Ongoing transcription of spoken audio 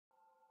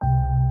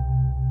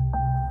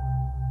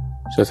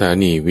สถา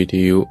นีวิท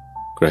ยุ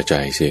กระจา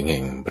ยเสียงแ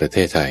ห่งประเท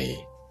ศไทย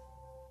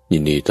ยิ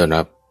นดีต้อน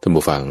รับท่าน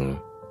ผู้ฟัง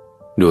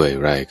ด้วย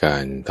รายกา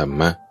รธรร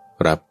ม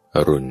รับอ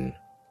รุณ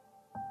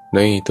ใน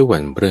ทุกวั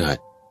นพฤหัส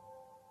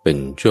เป็น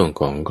ช่วง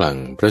ของคลัง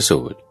พระ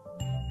สูตร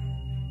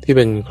ที่เ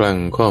ป็นคลัง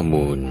ข้อ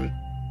มูล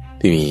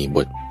ที่มีบ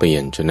ทเปลี่ย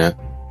นชนะ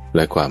แล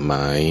ะความหม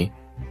าย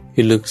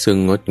ที่ลึกซึ้ง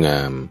งดงา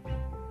ม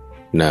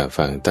น่า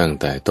ฟังตั้ง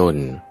แต่ต้น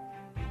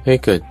ให้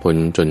เกิดผล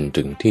จน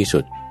ถึงที่สุ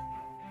ด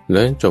แล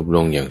ะจบล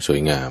งอย่างสว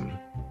ยงาม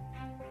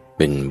เ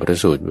ป็นพระ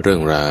สูตรเรื่อ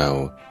งราว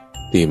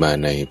ที่มา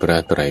ในพระ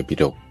ไตรปิ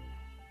ฎก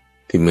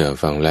ที่เมื่อ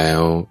ฟังแล้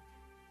ว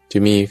จะ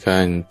มีกา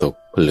รตก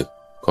ผลึก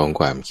ของ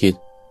ความคิด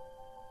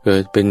เกิ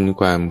ดเป็น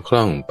ความค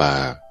ล่องป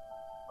าก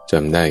จ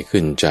ำได้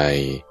ขึ้นใจ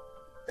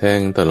แท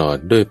งตลอด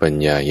ด้วยปัญ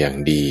ญาอย่าง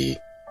ดี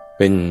เ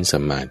ป็นสั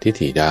มมาทิฏ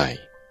ฐิได้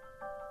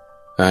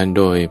อ่านโ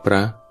ดยพร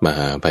ะมห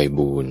าไพ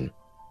บูลย์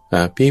อ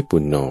าภิปุ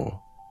ณโญ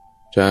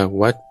จาก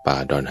วัดป่า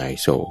ดอนไห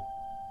โศก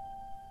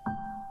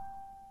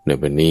ใน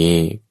วันนี้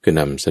ก็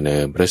นำเสน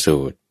อพระสู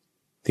ตร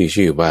ที่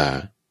ชื่อว่า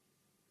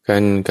กั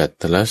นกัต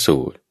ถลสู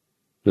ตร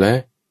และ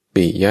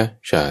ปิย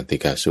ชาติ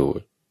กาสู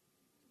ตร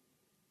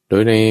โด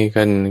ยใน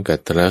กันกั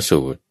ตถล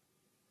สูตร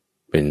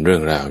เป็นเรื่อ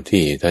งราว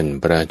ที่ท่าน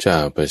พระเจ้า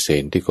ประเส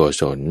นที่โก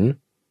ศล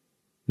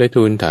ได้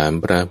ทูลถาม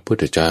พระพุท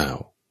ธเจ้า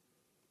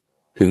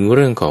ถึงเ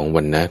รื่องของว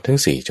รรณะทั้ง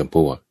สี่จำพ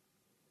วก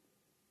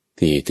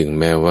ที่ถึง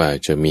แม้ว่า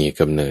จะมี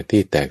กำเนิด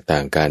ที่แตกต่า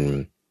งกัน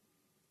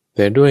แ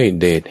ต่ด้วย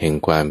เดชแห่ง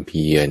ความเ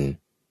พียร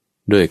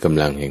ด้วยก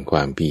ำลังแห่งคว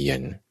ามเพีย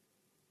ร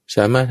ส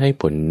ามารถให้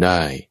ผลไ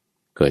ด้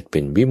เกิดเป็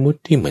นวิมุต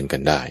ติที่เหมือนกั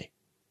นได้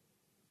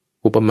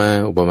อุปมา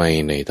อุปไมย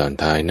ในตอน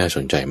ท้ายน่าส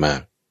นใจมา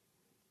ก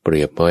เป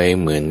รียบไว้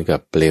เหมือนกับ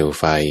เปลว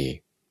ไฟ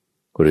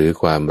หรือ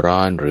ความร้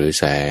อนหรือ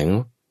แสง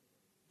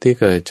ที่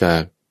เกิดจา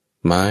ก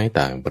ไม้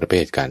ต่างประเภ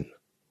ทกัน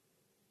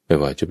ไม่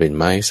ว่าจะเป็น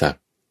ไม้สัก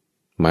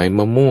ไม้ม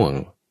ะม่วง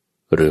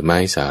หรือไม้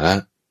สาระ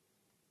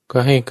ก็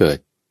ให้เกิด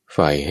ไฟ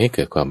ให้เ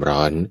กิดความ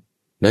ร้อน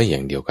ได้อย่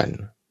างเดียวกัน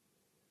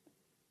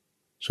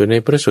ส่วนใน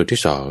พระสูตร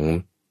ที่สอง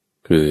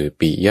คือ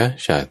ปิย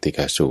ชาติก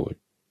าสูตร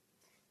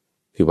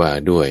ที่ว่า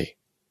ด้วย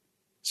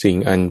สิ่ง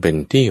อันเป็น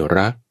ที่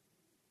รัก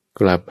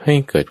กลับให้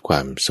เกิดควา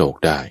มโศก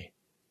ได้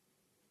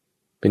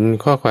เป็น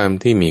ข้อความ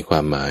ที่มีคว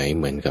ามหมายเ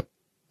หมือนกับ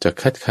จะ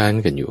คัดค้าน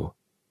กันอยู่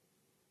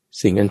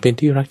สิ่งอันเป็น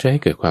ที่รักจะให้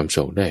เกิดความโศ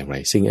กได้อย่างไร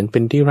สิ่งอันเป็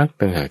นที่รัก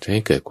ต่างหากจะใ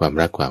ห้เกิดความ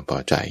รักความพอ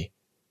ใจ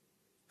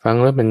ฟัง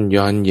แล้วมัน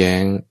ย้อนแย้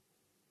ง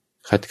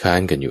คัดค้า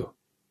นกันอยู่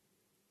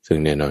ซึ่ง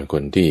แน่นอนค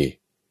นที่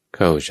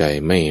เข้าใจ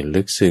ไม่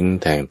ลึกซึ้ง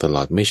แทงตล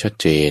อดไม่ชัด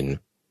เจน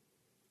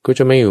ก็จ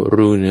ะไม่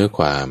รู้เนื้อค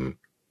วาม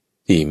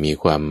ที่มี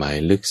ความหมาย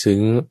ลึกซึ้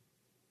ง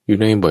อยู่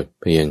ในบท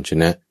พยัญช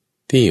นะ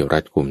ที่รั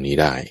ดกุมนี้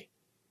ได้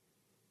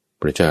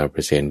พระเจ้าป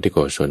ระเสนที่โก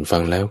ศลฟั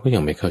งแล้วก็ยั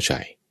งไม่เข้าใจ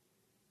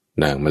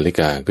นางมลิ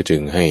กาก็จึ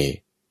งให้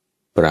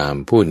พราหม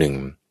ณ์ผู้หนึ่ง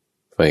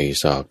ไป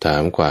สอบถา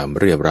มความ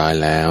เรียบร้อย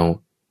แล้ว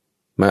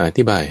มาอ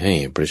ธิบายให้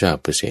พระเจ้า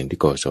ประเสนที่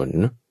โกศล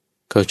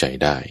เข้าใจ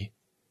ได้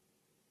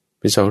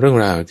เป็นสองเรื่อง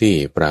ราวที่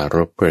ปราร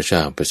ภพระเจ้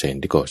าประเสน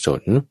ที่โกศ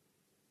ล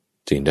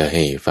จึงได้ใ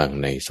ห้ฟัง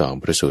ในสอง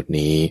พระสูตร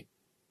นี้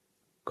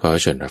ขอ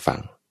เชิญรับฟั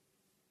ง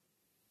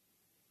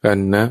กัน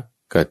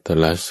กัตถ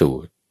ลสู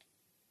ตร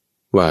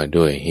ว่า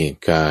ด้วยเห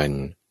ตุการ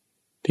ณ์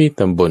ที่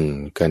ตำบล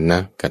กัน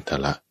กัตถ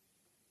ละ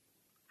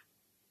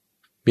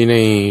มีใน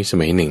ส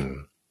มัยหนึ่ง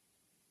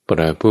พ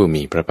ระผู้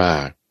มีพระภา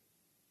ค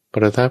ป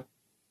ระทับ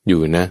อ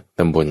ยู่ณต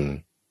ำบล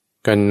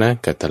กัน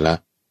กัตถละ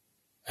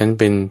อันเ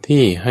ป็น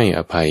ที่ให้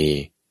อภัย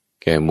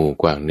แก่หมู่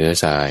กวางเนื้อ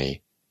ทราย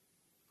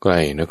ใกล้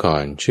นค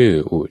รชื่อ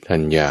อุทั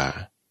ญญา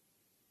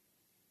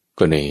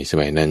ก็ในส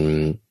มัยนั้น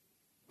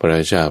พร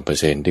ะเจ้าประ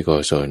เสนที่โก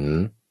ศล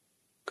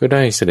ก็ไ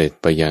ด้เสด็จ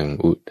ไปยัง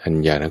อุทัญ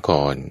ญานค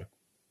ร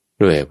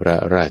ด้วยพระ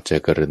ราช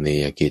กรณี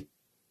ยกิจ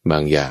บา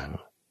งอย่าง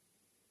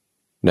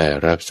ได้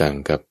รับสั่ง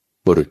กับ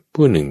บุรุษ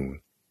ผู้หนึ่ง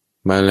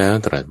มาแล้ว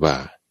ตรัสว่า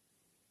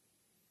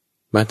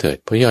มาเถิด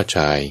พระยอดช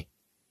าย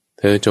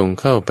เธอจง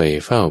เข้าไป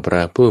เฝ้าพร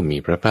ะผู้มี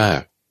พระภาค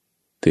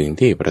ถึง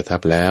ที่ประทั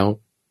บแล้ว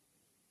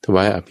ถว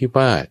ายอภิว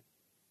าท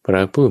พร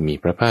ะผู้มี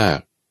พระภาค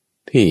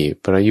ที่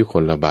พระยุค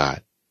ลบาท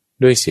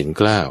ด้วยเสียง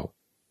กล้าว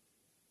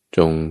จ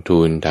งทู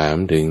ลถาม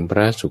ถึงพร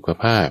ะสุข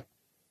ภาพ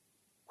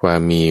ควา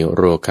มมีโ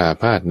รคา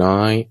พาธน้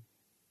อย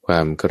ควา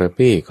มกระป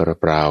รี้กระ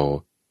เปร่า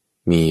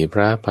มีพ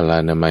ระพลา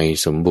นามัย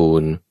สมบู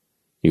รณ์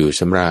อยู่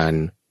สำราญ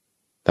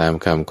ตาม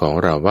คำของ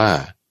เราว่า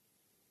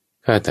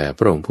ข้าแต่พ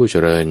ระองค์ผู้เจ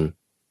ริญ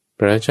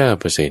พระเจ้า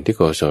ประเสนที่โ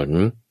กศล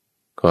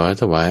ขอ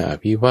ถวายอ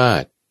ภิวา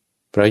ท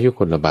พระยุค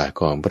ลบาท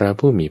ของพระ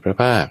ผู้มีพระ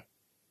ภาค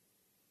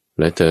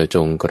และเธอจ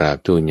งกราบ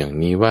ทูลอย่าง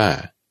นี้ว่า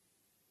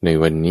ใน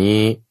วันนี้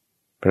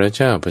พระเ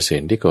จ้าประเส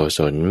นที่โกศ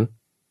ล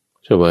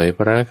เสวยพ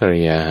ระก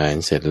ริยาหาร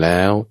เสร็จแ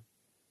ล้ว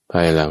ภ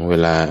ายหลังเว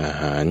ลาอา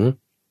หาร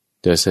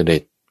จะเสด็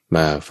จม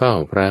าเฝ้า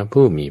พระ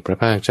ผู้มีพระ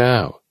ภาคเจ้า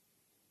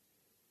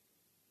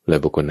และ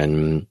บุคคลนั้น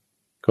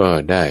ก็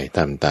ได้ท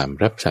ำตาม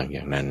รับสั่งอ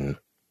ย่างนั้น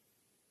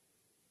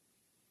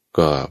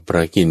ก็พร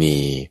ะกินี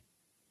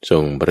ทร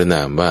งพระน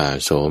ามว่า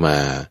โสมา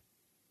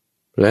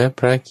และ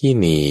พระกิ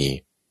นี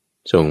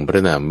ทรงพร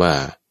ะนามว่า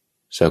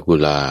สกุ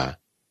ลา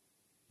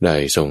ได้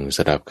ทรงส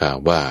ดับข่าว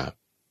ว่า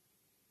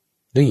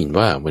ได้ยิน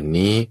ว่าวัน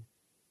นี้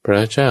พร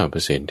ะเจ้าเปร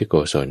ตที่โก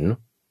ศล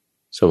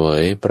เสว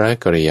ยพระ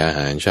กริยาอาห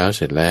ารเช้าเ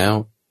สร็จแล้ว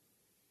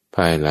ภ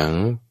ายหลัง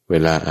เว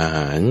ลาอาห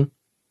าร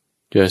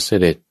จะเส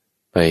ด็จ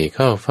ไปเ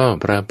ข้าเฝ้า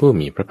พระผู้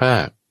มีพระภา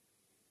ค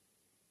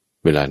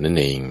เวลานั้น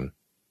เอง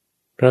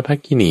พระภัก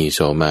คินีโส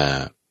มา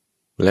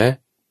และ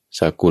ส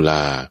ากุล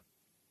า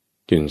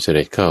จึงเส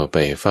ด็จเข้าไป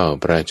เฝ้า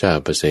พระเจ้า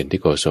เปรตที่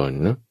โกศล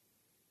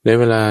ใน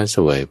เวลาเส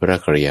วยพระ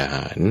กริยาอาห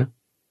าร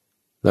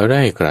แล้วไ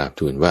ด้กราบ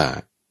ทูลว่า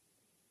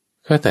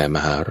ข้าแต่ม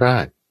หารา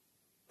ช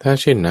ถ้า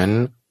เช่นนั้น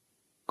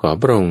ขอ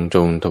พระองค์จ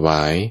งถว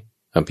าย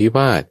อภิว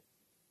าท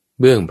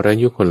เบื้องพระ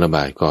ยุคลบ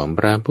าทของพ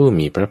ระผู้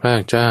มีพระภา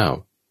คเจ้า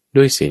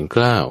ด้วยเสียงก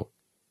ล้าว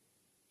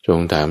จง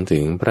ถามถึ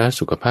งพระ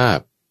สุขภาพ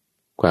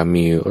ความ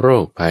มีโร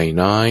คภัย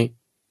น้อย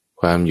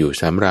ความอยู่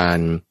สำรา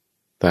ญ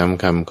ตาม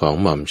คำของ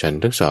หม่อมฉัน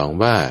ทั้งสอง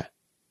ว่า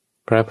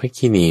พระภัก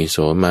คินีโส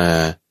มา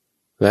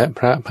และพ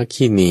ระภัก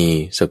คินี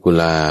สกุ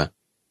ลา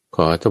ข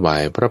อถวา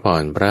ยพระพ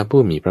รพระ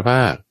ผู้มีพระภ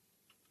าค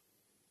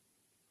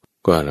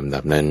ก็ลำดั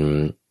บนั้น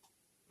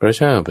พระเ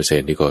จ้าเปร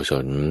ตที่โกศ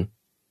ล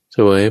เส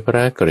วยพร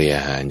ะกริยาอ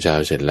าหารเช้า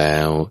เสร็จแล้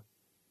ว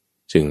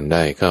จึงไ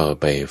ด้เข้า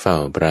ไปเฝ้า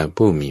พระ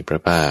ผู้มีพร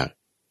ะภาค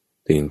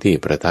ถึงที่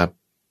ประทับ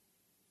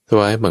ถ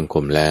วายบังค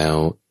มแล้ว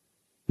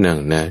นั่ง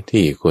ณ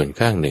ที่ควร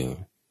ข้างหนึ่ง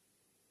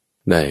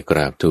ได้กร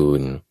าบทู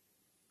ล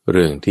เ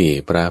รื่องที่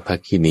พระภั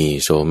กคินี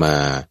โสมา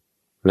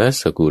และ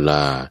สกุล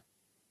า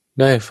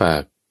ได้ฝา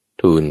ก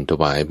ทูลถ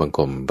วายบังค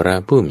มพระ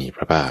ผู้มีพ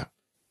ระภาค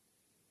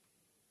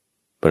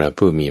พระ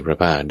ผู้มีพระ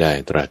ภาคได้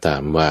ตรัสถา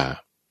มว่า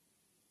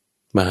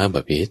มหาบ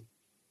พิตร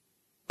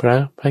พระ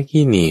ภัก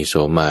คินีโส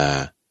มา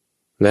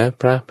และ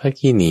พระภัก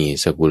คินี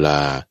สกุล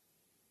า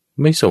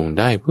ไม่ทรง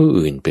ได้ผู้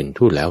อื่นเป็น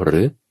ทูตแล้วห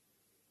รือ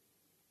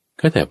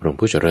ข้าแต่พระองค์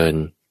ผู้เจริญ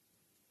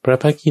พระ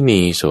ภักคินี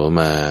โส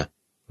มา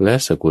และ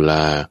สกุล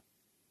า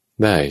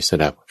ได้ส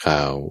ดับข่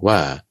าวว่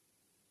า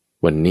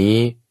วันนี้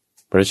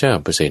พระเจ้า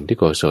เปรตที่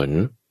โกศล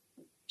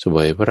เสว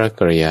ยพระ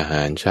กริยาอาห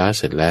ารเช้าเ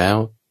สร็จแล้ว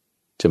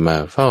จะมา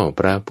เฝ้าพ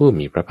ระผู้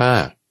มีพระภา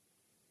ค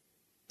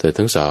เธอ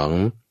ทั้งสอง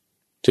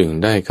จึง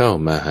ได้เข้า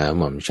มาหาห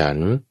ม่อมฉัน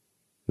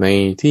ใน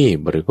ที่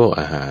บริโภค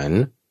อาหาร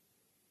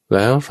แ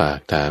ล้วฝาก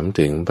ถาม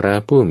ถึงพระ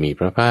ผู้มี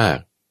พระภาค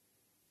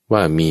ว่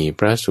ามี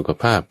พระสุข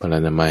ภาพพลา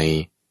นามัย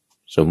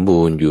สม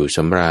บูรณ์อยู่ส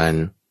ำราญ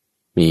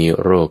มี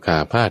โรคา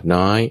พาธ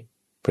น้อย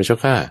พระเจ้า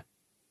ข้า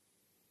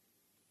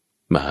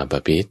มหาบ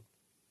พิตร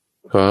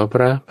ขอพ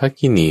ระภัก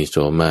คินีโส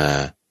มา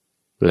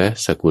และ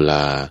สกุล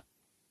า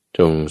จ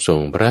งทรง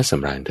พระส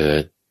ำราญเถิ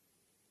ด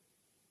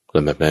ล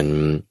ำดับนั้น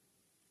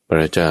พร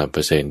ะเจ้าเปร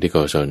ตที่โก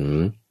ศล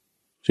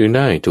จึงไ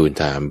ด้ทูล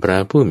ถามพระ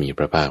ผู้มีพ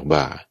ระภาค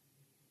ว่า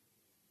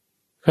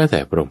ข้าแต่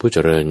พระองค์ผู้เจ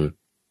ริญ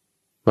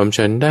หม่อม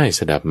ฉันได้ส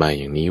ดับมาอ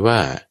ย่างนี้ว่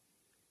า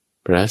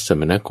พระส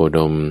มณโคด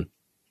ม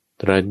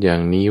ตรัสอย่า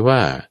งนี้ว่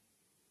า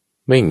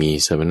ไม่มี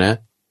สมณะ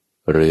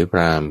หรือพ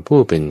ราหมณ์ผู้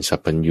เป็นสั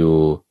พพัญญู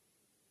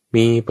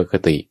มีปก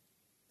ติ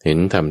เห็น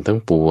ธรรมทั้ง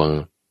ปวง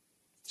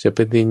จะป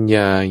ฏิญญ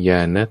าญา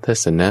ณทั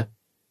ศนะ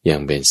อย่า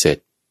งเป็นเสร็จ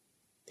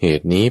เห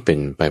ตุนี้เป็น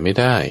ไปไม่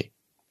ได้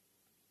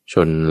ช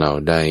นเหล่า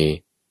ใด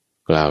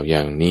กล่าวอย่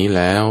างนี้แ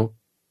ล้ว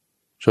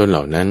ชนเห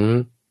ล่านั้น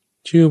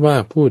ชื่อว่า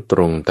พูดต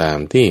รงตาม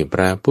ที่พ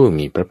ระผู้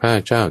มีพระภาค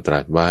เจ้าตรั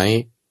สไว้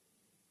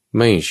ไ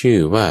ม่ชื่อ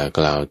ว่าก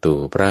ล่าวตู่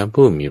พระ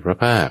ผู้มีพระ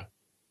ภาค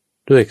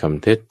ด้วยค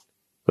ำเท็จ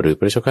หรือ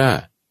พระเจ้าข้า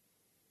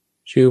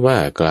ชื่อว่า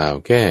กล่าว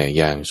แก้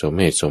อย่างสม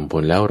เหตุสมผ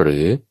ลแล้วหรื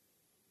อ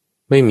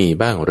ไม่มี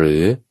บ้างหรื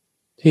อ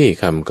ที่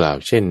คำกล่าว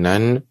เช่นนั้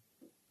น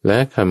และ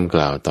คำก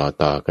ล่าว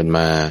ต่อกันม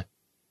า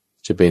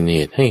จะเป็นเห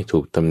ตุให้ถู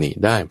กตำหนิ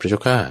ได้พระเจ้า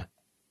ข้า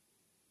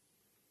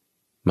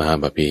มหา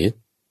บพิตร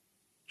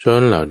ช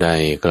นเหล่าใด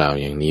กล่าว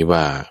อย่างนี้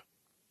ว่า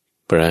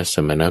พระส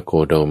มณโค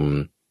ดม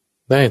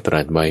ได้ต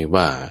รัสไว้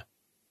ว่า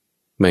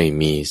ไม่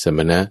มีสม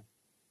ณะ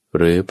ห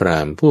รือพรา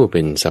หมณ์ผู้เ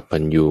ป็นสัพพั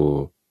ญญู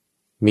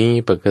มี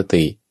ปก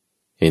ติ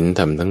เห็นธ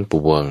รรมทั้งป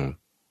วง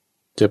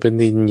จะเป็น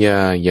ปฏิญญา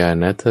ญา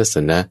ณทัศ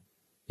นะ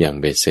อย่าง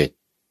เบ็ดเสร็จ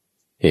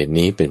เหตุ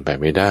นี้เป็นไป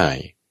ไม่ได้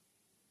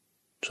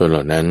ชนเห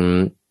ล่านั้น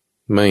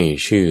ไม่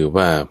ชื่อ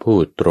ว่าพู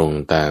ดตรง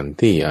ตาม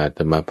ที่อาต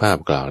มาภาพ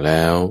กล่าวแ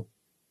ล้ว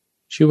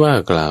ชื่อว่า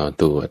กล่าว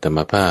ตู่อาตม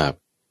าภาพ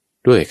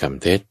ด้วยค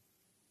ำเท็จ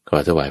ขอ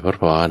ถวายพระ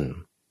พร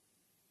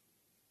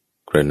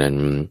กระนั้น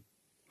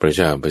พระเ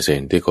จ้าเปร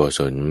ตที่โกศ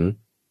ล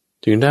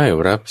จึงได้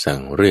รับสั่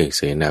งเรียกเ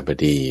สนาบ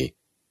ดี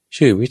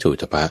ชื่อวิทู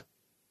ตภะ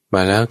ม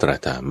าแล้วตรัส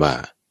ถามว่า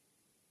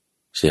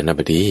เสนาบ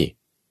ดี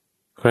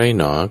ใคร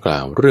หนอกล่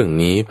าวเรื่อง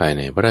นี้ภายใ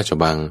นพระราช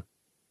วัง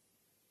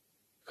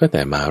ก็แ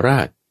ต่มหารา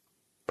ช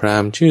พรา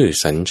หมณ์ชื่อ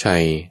สัญชั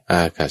ยอ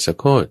ากาส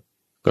โคต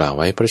กล่าวไ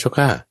ว้พระเจ้า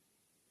ข้า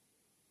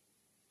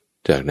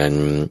จากนั้น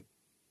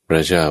พร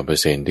ะเจ้าเปร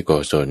ตที่โก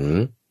ศล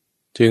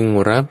จึง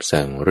รับ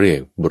สั่งเรีย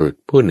กบุรุษ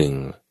ผู้หนึ่ง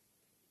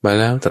มา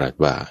แล้วตรัส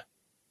ว่า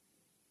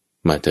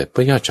มาเถิดพ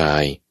ระยอดชา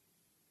ย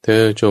เธ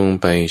อจง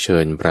ไปเชิ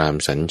ญพราหม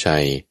ณ์สัญชั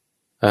ย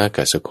อาก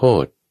าสโค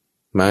ต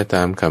มาต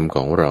ามคำข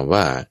องเรา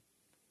ว่า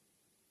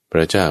พร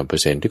ะเจ้าเปร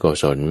ตที่โก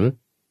ศล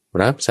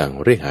รับสั่ง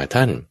เรียกหา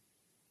ท่าน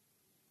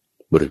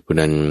บุรุษผู้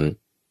นั้น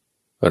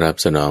รับ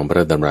สนองพร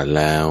ะดำรัส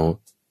แล้ว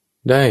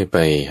ได้ไป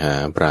หา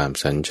พราหมณ์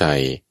สัญชั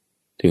ย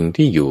ถึง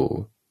ที่อยู่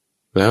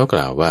แล้วก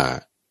ล่าวว่า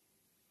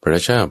พระ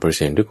เจ้าประเ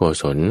สนที่โก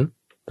ศล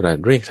ตรัส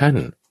เรียกท่าน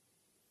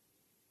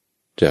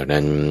จาก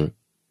นั้น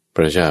พ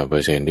ระเจ้าปร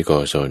ะเสนที่โก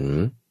ศล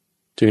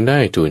จึงได้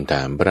ทูลถ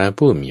ามพระ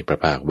ผู้มีพระ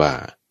ภาคว่า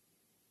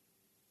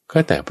ข้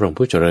าแต่พระองค์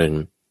ผู้เจริญ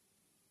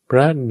พร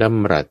ะด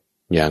ำรัส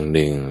อย่างห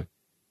นึ่ง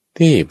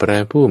ที่พระ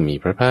ผู้มี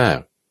พระภาค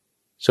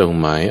ทรง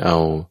หมายเอา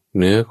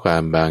เนื้อควา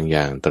มบางอ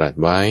ย่างตรัส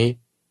ไว้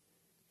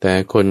แต่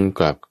คนก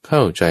ลับเข้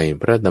าใจ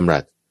พระดำรั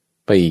ส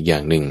ไปอีกอย่า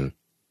งหนึ่ง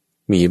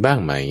มีบ้าง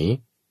ไหม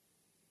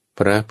พ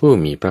ระผู้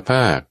มีพระภ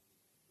าค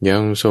ยั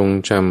งทรง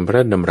จำพร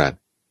ะดำรัส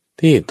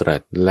ที่ตรั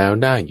สแล้ว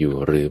ได้อยู่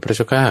หรือพระเ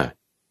จ้าข้า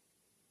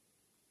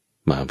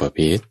มหาบ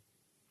พิตร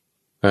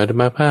อาต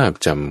มาภาพ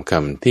จำค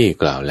ำที่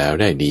กล่าวแล้ว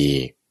ได้ดี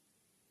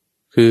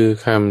คือ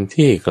คำ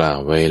ที่กล่าว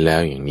ไว้แล้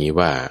วอย่างนี้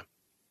ว่า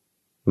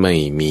ไม่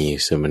มี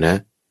สมณะ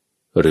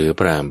หรือ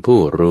พราหมณ์ผู้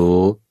รู้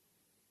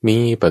มี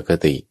ปก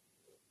ติ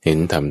เห็น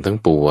ธรรมทั้ง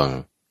ปวง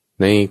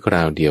ในคร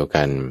าวเดียว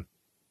กัน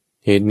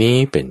เหตุนี้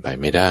เป็นไป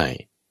ไม่ได้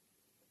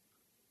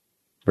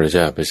พระเ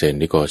จ้าเปรต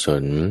ที่โกศ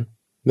ล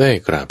ได้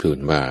กราบทูล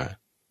ว่า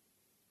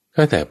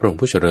ข้าแต่พระองค์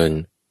ผู้เจริญ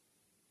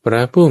พร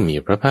ะผู้มี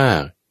พระภา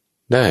ค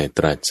ได้ต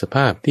รัสสภ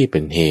าพที่เป็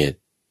นเหตุ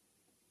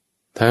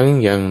ทั้ง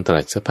ยังต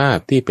รัสสภาพ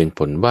ที่เป็นผ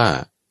ลว่า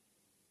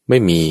ไม่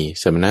มี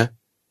สมณะ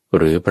ห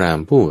รือพราหม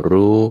ณ์ผู้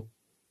รู้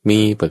มี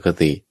ปก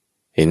ติ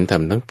เห็นธร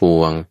รมทั้งป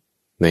วง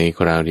ในค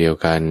ราวเดียว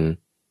กัน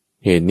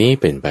เหตุนี้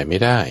เป็นไปไม่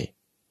ได้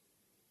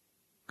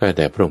ข้าแ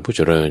ต่พระองค์ผู้เ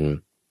จริญ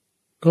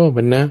ก็ว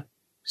รรณะ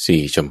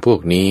สี่จำพวก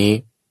นี้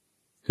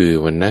คือ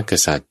วรรณก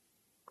ษัตริย์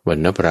วร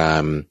รณพราห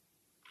มณ์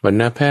วรร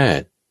ณแพ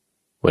ทย์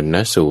วรรณ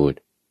สูตร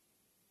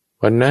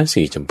วรรณะ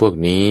สี่จำพวก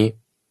นี้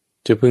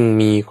จะพึง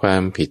มีควา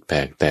มผิดแปล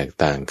กแตก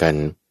ต่างกัน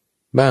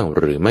บ้าง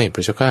หรือไม่พร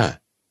ะเจ้าข้า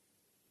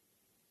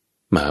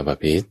มหาบ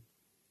พิตร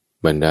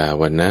บรรดา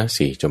วรรณะ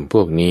สี่จำพ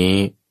วกนี้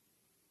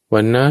ว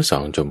รรณะสอ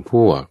งจำพ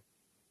วก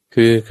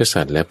คือก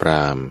ษัตริย์และพร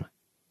าหมณ์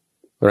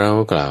เรา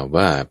กล่าว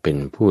ว่าเป็น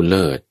ผู้เ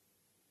ลิศ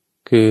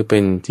คือเป็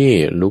นที่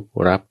ลุก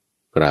รับ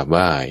กราบไห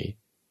ว้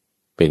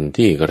เป็น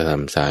ที่กระท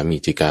ำสามี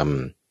จิกรรม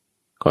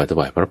ขอถ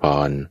วายพระพ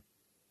ร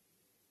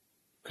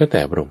ข้าแ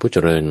ต่พระองค์ผู้เจ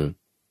ริญ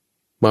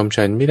หม่อม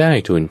ฉันไม่ได้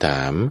ทูลถ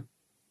าม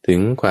ถึง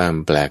ความ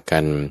แปลกกั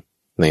น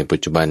ในปั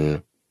จจุบัน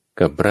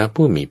กับพระ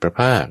ผู้มีพระ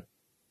ภาค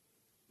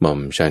หม่อม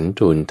ฉัน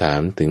ทูลถา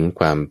มถึง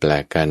ความแปล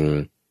กกัน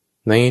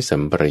ในสั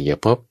มปราย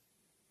ภพ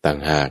ต่าง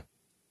หาก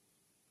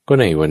ก็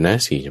ในวรรณะ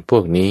สี่พว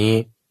กนี้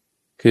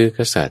คือก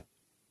ษัตริย์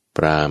พ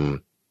ราหมณ์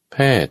แพ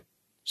ทย์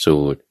สู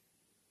ตร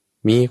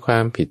มีควา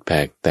มผิดแปล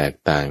กแตก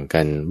ต่าง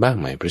กันบ้าง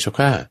ไหมพระเจ้า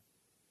ข้า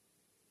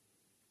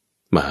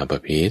มหาบ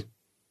พิตร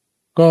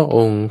ก็อ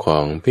งค์ขอ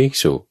งภิก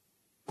ษุ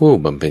ผู้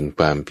บำเพ็ญค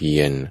วามเพี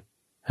ยร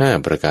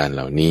5ประการเห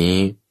ล่านี้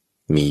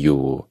มีอ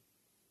ยู่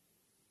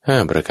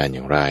5ประการอ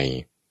ย่างไร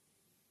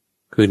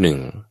คือ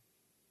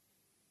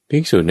 1. ภิ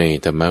กษุใน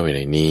ธรรมวิ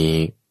นัยนี้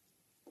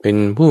เป็น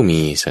ผู้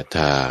มีศรัทธ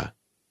า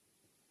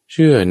เ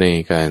ชื่อใน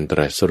การต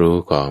รัสรู้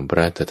ของพร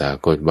ะตถา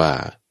คตว่า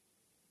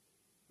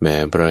แม้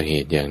เพราะเห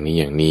ตุอย่างนี้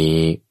อย่างนี้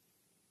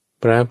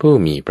พระผู้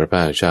มีพระภ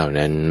าคเจ้า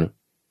นั้น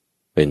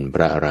เป็นพ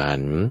ระอรหั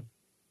นต์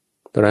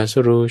ตรัส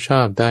รู้ช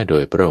อบได้โด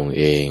ยพระองค์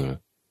เอง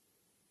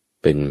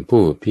เป็น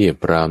ผู้เพียร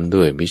พร้อม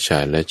ด้วยวิชา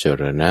และจ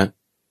รณะ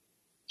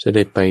เส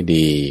ด็จไป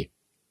ดี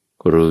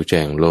รู้แ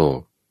จ้งโลก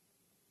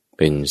เ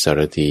ป็นสาร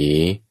ถี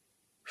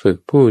ฝึก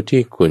ผู้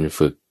ที่ควร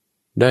ฝึก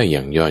ได้อย่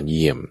างยอดเ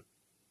ยี่ยม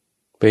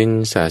เป็น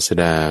ศาส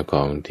ดาข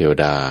องเทว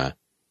ดา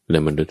และ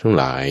มนุษย์ทั้ง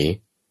หลาย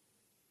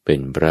เป็น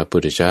พระพุ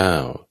ทธเจ้า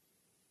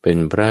เป็น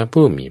พระ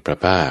ผู้มีพระ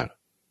ภาค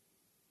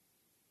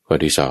ข้อ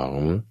ที่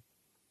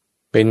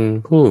 2เป็น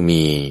ผู้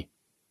มี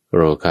โ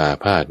รคา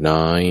พาธ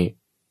น้อย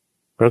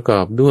ประกอ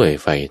บด้วย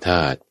ไฟธ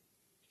าตุ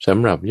ส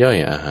ำหรับย่อย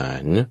อาหา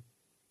ร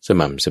ส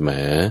ม่ำเสม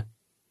อ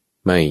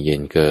ไม่เย็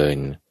นเกิน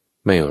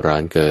ไม่ร้อ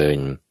นเกิน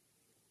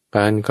ป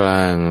านกล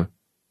าง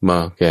เหมา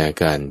ะแก่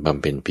การบ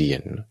ำเพ็ญเพีย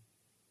ร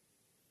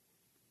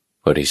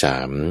ข้อที่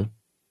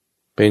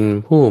 3เป็น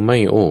ผู้ไม่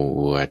โอ้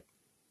อวด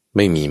ไ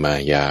ม่มีมา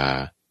ยา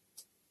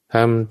ท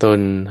ำตน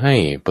ให้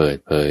เปิด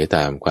เผยต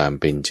ามความ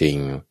เป็นจริง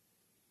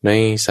ใน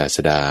ศาส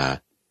ดา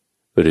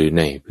หรือใ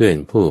นเพื่อน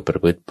ผู้ประ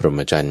พฤติพรห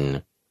มจรรย์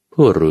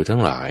ผู้รู้ทั้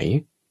งหลาย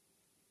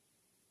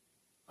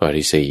ข้อ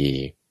ที่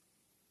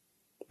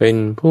 4เป็น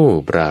ผู้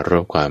ปราร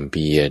ภความเ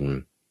พียร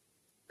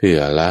เพื่อ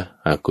ละ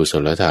อกุศ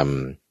ลธรรม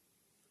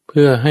เ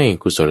พื่อให้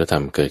กุศลธร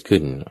รมเกิด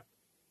ขึ้น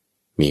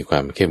มีควา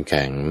มเข้มแ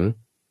ข็ง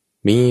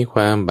มีคว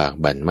ามบาก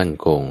บั่นมั่น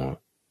คง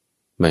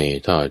ไม่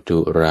ทอดทุ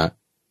ระ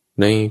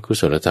ในกุ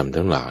ศลธรรม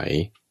ทั้งหลาย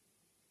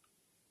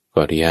ข้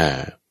อที่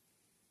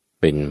 5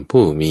เป็น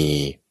ผู้มี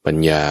ปัญ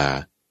ญา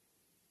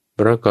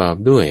ประกอบ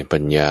ด้วยปั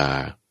ญญา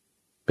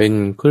เป็น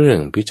เครื่อง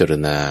พิจาร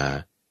ณา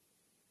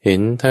เห็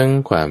นทั้ง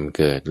ความเ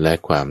กิดและ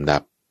ความดั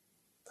บ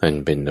อัน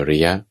เป็นอริ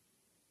ยะ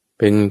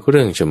เป็นเค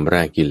รื่องชำร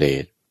ะกิเล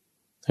ส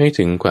ให้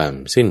ถึงความ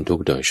สิ้นทุก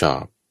ข์โดยชอ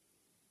บ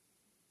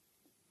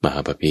มห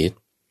าบพิตร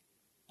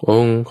อ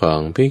งค์ของ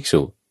ภิก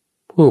ษุ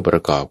ผู้ปร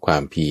ะกอบควา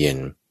มเพียร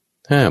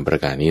5ประ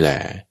การนี้แหละ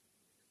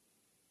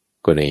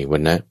ก็ในวร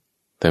รณะ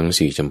ทั้ง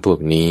4จำพวก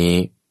นี้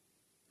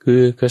คื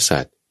อกษั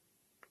ตริย์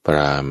พร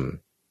าหมณ์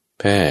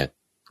แพทย์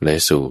และ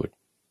สูตร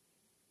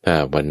ถ้า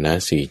วรรณะ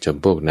สี่จ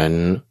ำพวกนั้น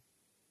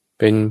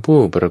เป็นผู้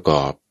ประก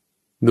อบ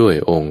ด้วย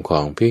องค์ขอ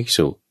งภิก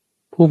ษุ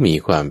ผู้มี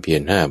ความเพีย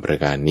ร5ประ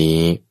การ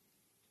นี้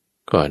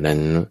ก็นั้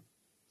น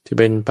จะเ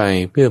ป็นไป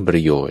เพื่อปร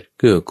ะโยชน์เ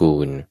กื้อกู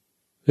ล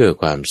เพื่อ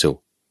ความสุข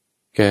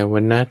แก่วร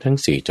รณะทั้ง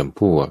สี่จำ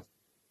พวก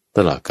ต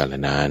ลอดกาล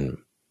นาน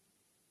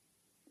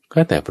ข้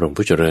าแต่พระองค์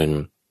ผู้เจริญ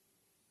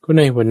ก็ใ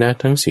นวรรณะ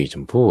ทั้งสี่จ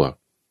ำพวก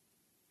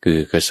คือ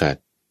กษัตริ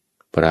ย์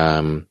พราห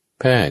มณ์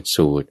แพทย์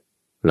สูตร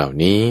เหล่า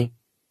นี้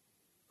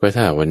ก็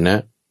ถ้าวรรณะ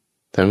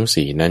ทั้ง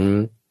สี่นั้น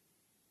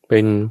เป็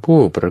นผู้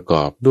ประก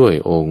อบด้วย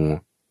องค์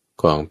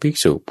ของภิก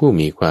ษุผู้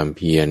มีความเ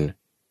พียร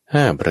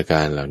5ประก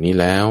ารเหล่านี้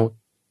แล้ว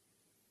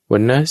วร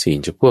รณะสี่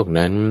จำพวก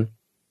นั้น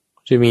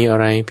จะมีอะ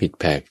ไรผิด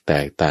แผกแต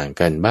กต่าง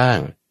กันบ้าง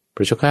พ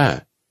ระเจ้าข้า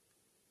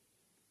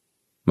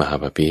มหา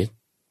ปพิธ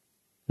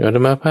อาต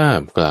มาภาพ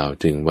กล่าว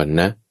ถึงวรร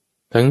ณะ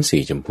ทั้ง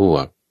สี่จำพว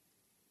ก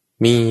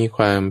มีค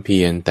วามเพี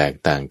ยรแตก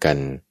ต่างกัน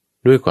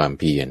ด้วยความ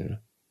เพียร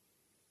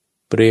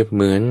เปรียบเห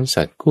มือน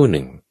สัตว์คู่ห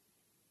นึ่ง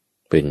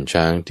เป็น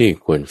ช้างที่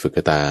ควรฝึก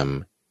ตาม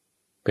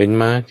เป็น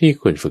ม้าที่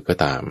ควรฝึก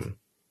ตาม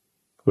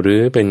หรื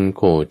อเป็นโ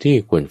คที่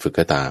ควรฝึก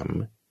ตาม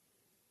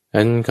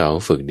อันเขา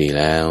ฝึกดี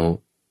แล้ว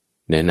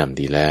แนะนำ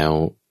ดีแล้ว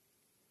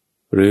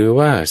หรือ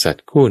ว่าสัต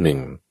ว์คู่หนึ่ง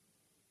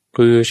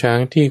คือช้าง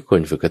ที่คว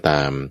รฝึกต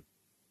าม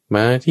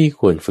ม้าที่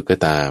ควรฝึก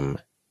ตาม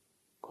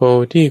โค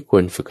ที่คว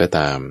รฝึกต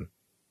าม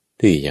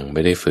ที่ยังไ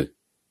ม่ได้ฝึก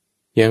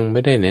ยังไม่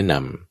ได้แนะน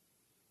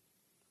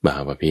ำมห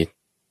าปพิธ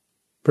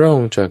พระอ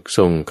งค์จะท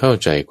รงเข้า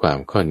ใจความ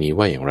ข้อนี้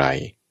ว่าอย่างไร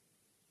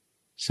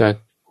สัต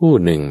ว์คู่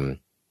หนึ่ง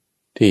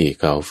ที่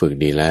เขาฝึก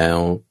ดีแล้ว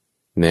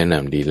แนะน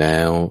ำดีแล้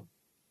ว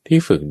ที่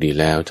ฝึกดี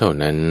แล้วเท่า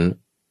นั้น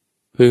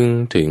พึง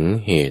ถึง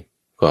เหตุ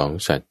ของ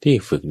สัตว์ที่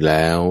ฝึกแ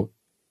ล้ว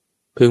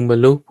พึงบร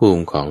รลุภู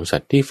มิของสั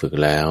ตว์ที่ฝึก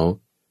แล้ว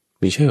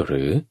มิใช่ห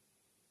รือ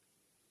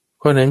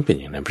ข้อนั้นเป็น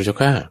อย่างนั้นพระเจ้า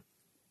ข้า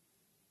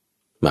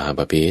มหาป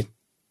พิธ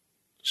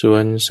ส่ว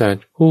นสัต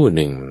ว์คู่ห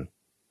นึ่ง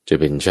จะ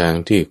เป็นช้าง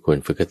ที่ควร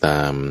ฝึกต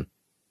าม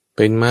เ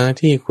ป็นม้า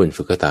ที่ควร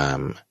ฝึกตาม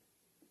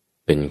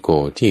เป็นโค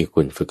ที่ค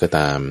วรฝึกต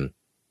าม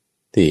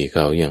ที่เข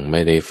ายังไ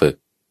ม่ได้ฝึก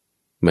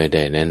ไม่ไ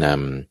ด้แนะน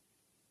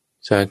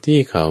ำสัตว์ที่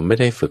เขาไม่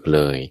ได้ฝึกเ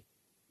ลย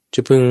จะ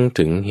พึง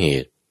ถึงเห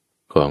ตุ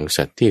ของ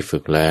สัตว์ที่ฝึ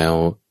กแล้ว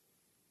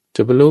จ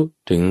ะบรรลุ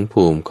ถึง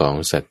ภูมิของ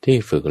สัตว์ที่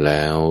ฝึกแ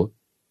ล้ว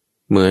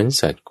เหมือน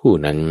สัตว์คู่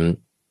นั้น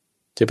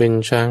จะเป็น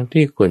ช้าง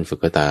ที่ควรฝึ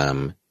กตาม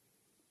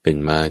เป็น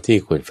ม้าที่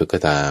ควรฝึก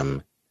ตาม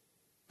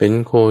เป็น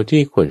โค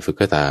ที่ควรฝึ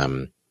กตาม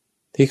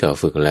ที่เขา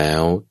ฝึกแล้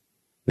ว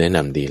แนะน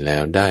ำดีแล้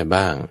วได้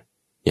บ้าง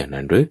อย่าง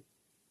นั้นหรือ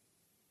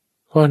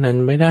ข้อนั้น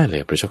ไม่ได้เล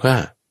ยพระเจ้าข้า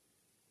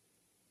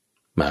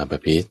มหาป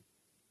พิธ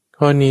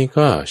ข้อนี้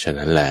ก็ฉะ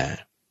นั้นแหละ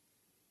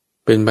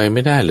เป็นไปไ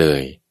ม่ได้เล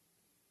ย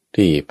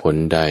ที่ผล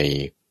ใด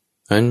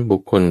อันบุ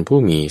คคลผู้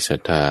มีศรั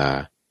ทธา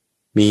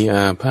มีอ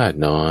าพาธ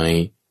น้อย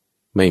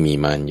ไม่มี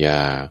มารย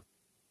า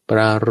ปร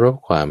ารภ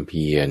ความเ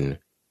พียร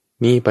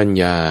มีปัญ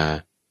ญา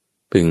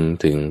พึง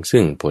ถึง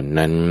ซึ่งผล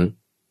นั้น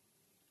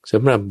ส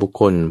ำหรับบุค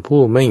คล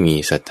ผู้ไม่มี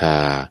ศรัทธา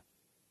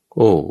โ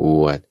อ้อ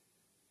วด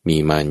มี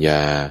มารย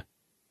า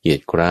เหยีย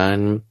ดคร้าน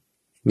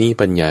มี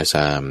ปัญญาส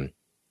าม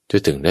จะ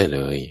ถึงได้เล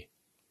ย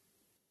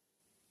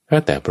ข้า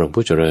แต่พระองค์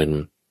ผู้เจริญ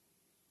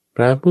พ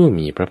ระผู้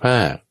มีพระภ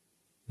าค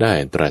ได้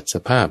ตรัสส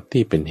ภาพ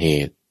ที่เป็นเห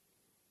ตุ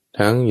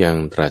ทั้งยัง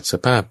ตรัสส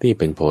ภาพที่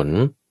เป็นผล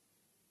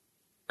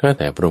ข้าแ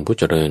ต่พระองค์ผู้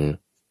เจริญ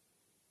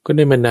ก็ไ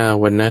ด้บรรดา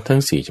วรรณะทั้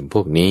งสี่จำพ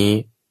วกนี้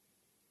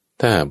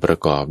ถ้าประ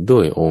กอบด้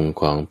วยองค์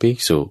ของภิก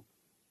ษุ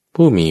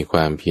ผู้มีคว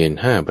ามเพียร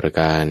5ประ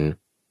การ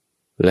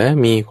และ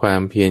มีควา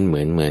มเพียรเห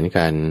มือน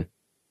กัน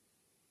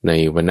ใน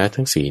วรรณะ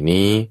ทั้งสี่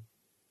นี้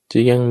จะ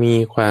ยังมี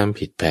ความ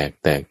ผิดแผก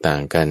แตกต่า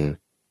งกัน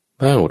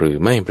บ้างหรือ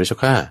ไม่พระเจ้า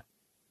ข้า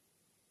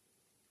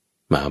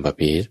มหาป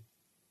พิธ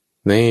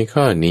ใน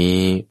ข้อนี้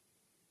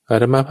อา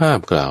ตมาภาพ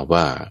กล่าว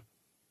ว่า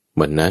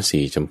วรรณะ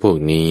สี่จำพวก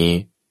นี้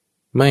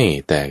ไม่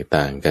แตก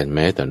ต่างกันแ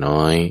ม้แต่น้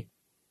อย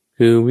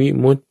คือวิ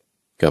มุตติ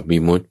กับวิ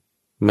มุตติ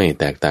ไม่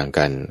แตกต่าง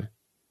กัน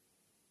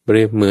เป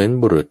รียบเหมือน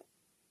บุรุษ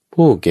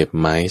ผู้เก็บ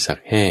ไม้สัก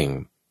แห้ง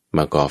ม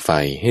าก่อไฟ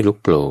ให้ลุก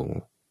โปร่ง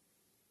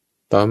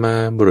ต่อมา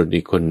บุรุษ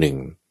อีกคนหนึ่ง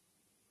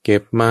เก็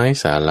บไม้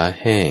สาละ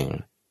แห้ง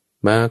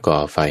มาก่อ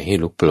ไฟให้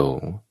ลุกโปร่ง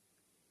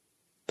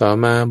ต่อ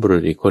มาบุรุ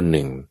ษอีกคนห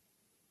นึ่ง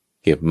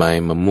เก็บไม้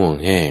มะม่วง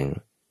แห้ง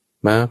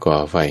มาก่อ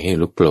ไฟให้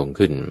ลุกโปร่ง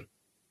ขึ้น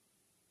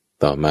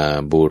ต่อมา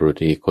บุรุษ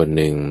อีกคน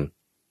หนึ่ง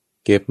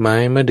เก็บไม้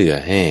มะเดื่อ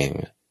แห้ง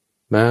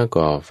มา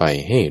ก่อไฟ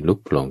ให้ลุก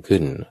โปร่ง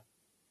ขึ้น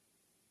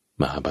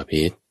มหาป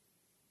พิธ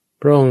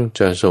พระองค์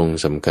จะทรง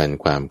สำคัญ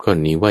ความข้อ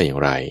นี้ว่าอย่า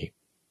งไร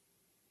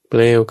เปล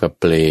วกับ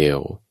เปลว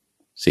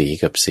สี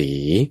กับสี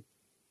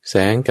แส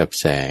งกับ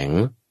แสง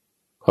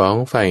ของ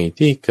ไฟ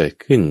ที่เกิด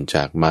ขึ้นจ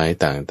ากไม้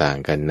ต่าง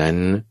ๆกันนั้น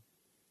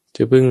จ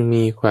ะพึง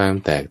มีความ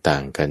แตกต่า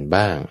งกัน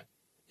บ้าง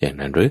อย่าง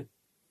นั้นหรือ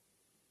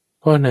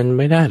ข้อนั้นไ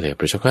ม่ได้เลย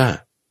พระเจ้าข้า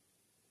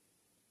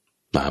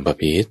มหาป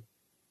พิธ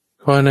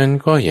ข้อนั้น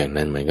ก็อย่าง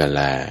นั้นเหมือนกันแห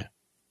ละ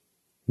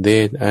เด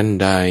ชอัน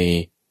ใด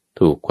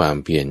ถูกความ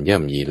เพียรย่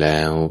ำยีแล้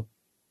ว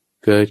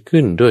เกิด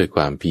ขึ้นด้วยค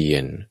วามเพีย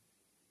ร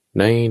ใ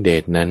นเด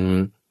ชนั้น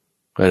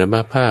อาตม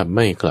าภาพไ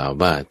ม่กล่าว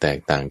ว่าแตก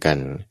ต่างกัน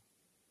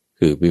ค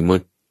คือวิมุ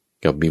ตติ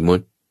กับวิมุต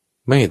ติ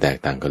ไม่แตก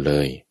ต่างกันเล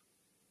ย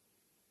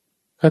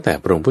ข้าแต่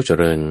พระองค์ผู้เจ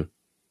ริญ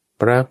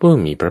พระผู้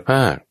มีพระภ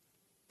าค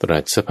ตรั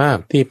สสภาพ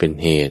ที่เป็น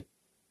เหตุ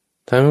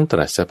ทั้งต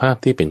รัสสภาพ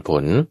ที่เป็นผ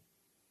ล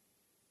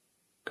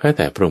ข้าแ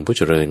ต่พระองค์ผู้เ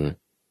จริญ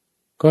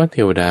ก็เท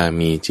วดา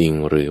มีจริง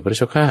หรือพระเ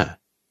จ้าข้า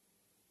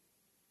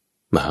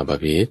มหาบ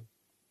พิตร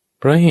เ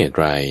พราะเหตุ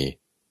ไร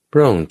พร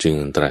ะองค์จึง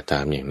ตรัสถา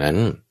มอย่างนั้น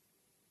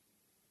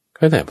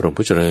ข้าแต่พระองค์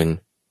ผู้เจริญ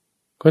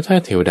ก็ถ้า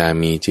เทวดา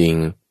มีจริง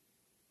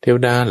เทว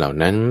ดาเหล่า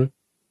นั้น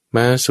ม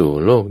าสู่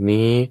โลก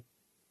นี้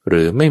ห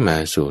รือไม่มา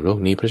สู่โลก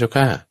นี้พระเจ้า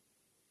ข้า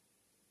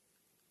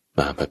ม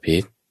หาบพิ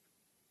ตร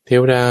เท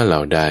วดาเหล่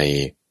าใด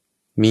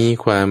มี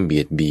ความเบี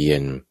ยดเบีย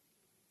น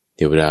เ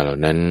ทวดาเหล่า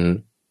นั้น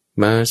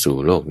มาสู่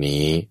โลก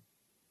นี้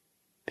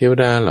เทว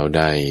ดาเหล่าใ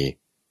ด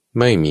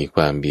ไม่มีค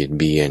วามเบียด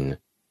เบียน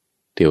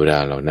เทวดา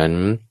เหล่านั้น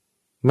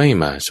ไม่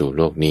มาสู่โ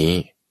ลกนี้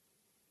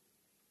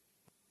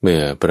เมื่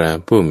อพระ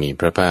ผู้มี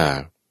พระภาค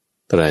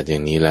ตรัสอย่า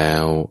งนี้แล้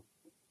ว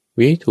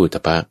วิทูต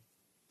ปะ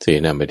เส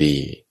นาบดี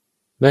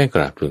ได้ก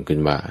ราบทูลขึ้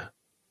นว่า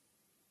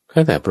ข้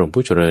าแต่พระองค์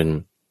ผู้เจริญ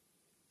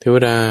เทว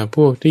ดาพ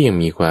วกที่ยัง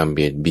มีความเ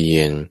บียดเบี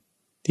ยน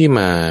ที่ม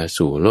า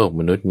สู่โลก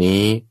มนุษย์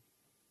นี้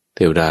เท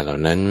วดาเหล่า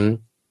นั้น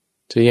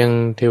จะยัง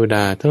เทวด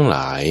าทั้งหล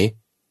าย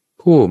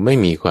ผู้ไม่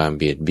มีความ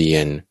เบียดเบีย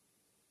น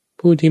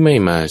ผู้ที่ไม่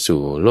มา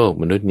สู่โลก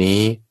มนุษย์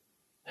นี้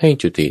ให้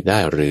จุติได้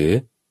ห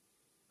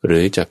รื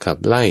อจะขับ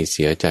ไล่เ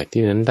สียจาก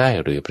ที่นั้นได้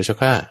หรือพระเจ้า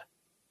ข้า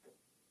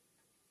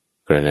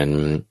กระนั้น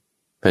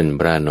ท่าน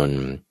พระอานน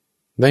ท์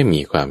ได้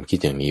มีความคิด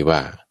อย่างนี้ว่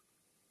า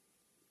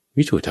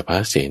วิทูตภ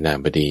เสนา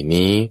บดี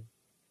นี้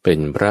เป็น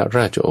พระร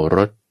าชโอร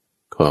ส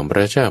ของพร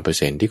ะเจ้าเปร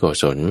ตที่โก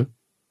ศล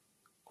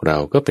เรา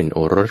ก็เป็นโอ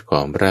รสขอ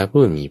งพระ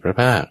ผู้มีพระ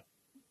ภาค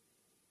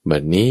บั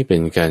ดนี้เป็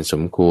นการส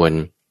มควร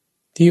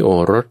ที่โอ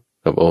รส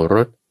กับโอร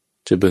ส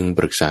จะบึงป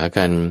รึกษา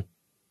กัน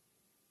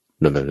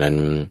โดยแบบนั้น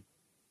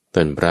ท่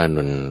านพระอาน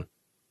นท์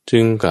จึ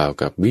งกล่าว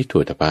กับวิทู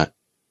ตภ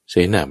เส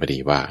นาบดี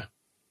ว่า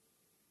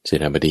เส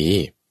นาบดี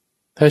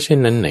ถ้าเช่น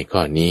นั้นในข้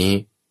อนี้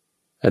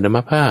อาตม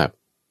าภาพ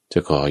จะ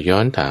ขอย้อ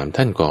นถาม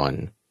ท่านก่อน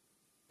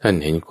ท่าน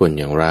เห็นควร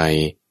อย่างไร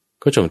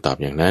ก็จงตอบ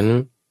อย่างนั้น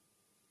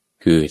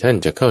คือท่าน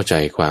จะเข้าใจ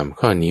ความ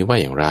ข้อนี้ว่า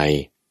อย่างไร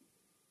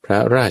พระ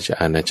ราช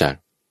อาณาจักร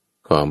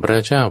ของพระ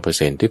เจ้าเปร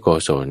ตที่โก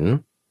ศล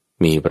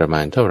มีประม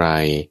าณเท่าไร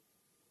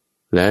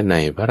และใน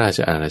พระราช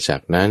อาณาจัก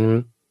รนั้น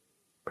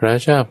พระ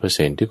เจ้าเปร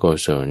ตที่โก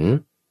ศล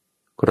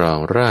ครอง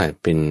ราชย์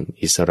เป็น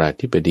อิสรา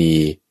ธิบดี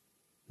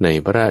ใน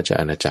พระราช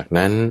อาณาจักร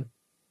นั้น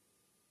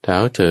เท้า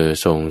เธอ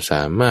ทรงส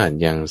ามารถ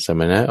ยังส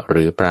มณะห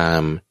รือพราห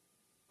มณ์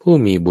ผู้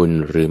มีบุญ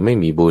หรือไม่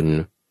มีบุญ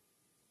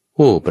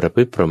ผู้ประพ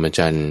ฤติพรหมจ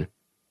รรย์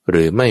ห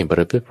รือไม่ปร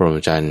ะพฤติพรหม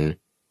จรรย์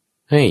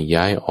ให้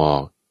ย้ายออ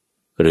ก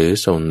หรือ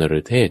ทรงนร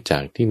เทศจา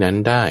กที่นั้น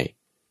ได้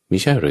มิ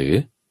ใช่หรือ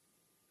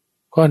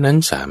ข้อนั้น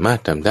สามารถ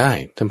ทำได้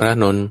ท่านพระอา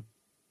นนท์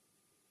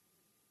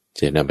เส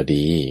นาบ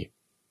ดี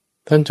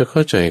ท่านจะเข้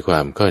าใจควา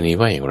มข้อนี้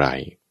ว่าอย่างไร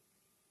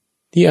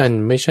ที่อัน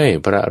ไม่ใช่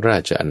พระรา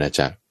ชอาณา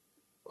จักร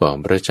ของ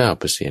พระเจ้า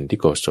เปรตที่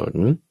โกศล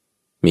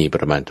มีป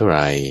ระมาณเท่าไห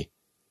ร่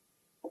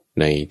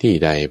ในที่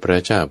ใดพระ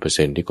เจ้าเปร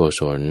ตที่โก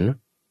ศล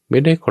ไม่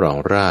ได้ครอง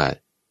ราชย์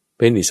เ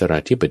ป็นอิสรา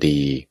ธิบ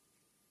ดี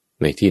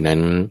ในที่นั้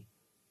น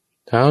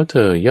เท้าเธ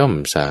อย่อม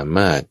สาม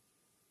ารถ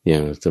ยั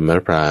งสมณ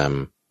พราหมณ์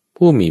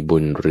ผู้มีบุ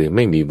ญหรือไ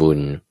ม่มีบุญ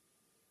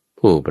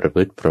ผู้ประพ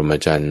ฤติพรหม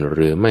จรรย์ห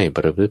รือไม่ป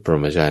ระพฤติพร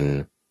หมจรรย์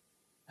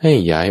ให้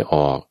ย้ายอ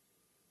อก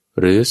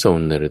หรือทรง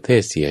นรเท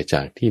ศเสียจ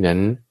ากที่นั้น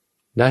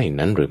ได้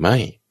นั้นหรือไม่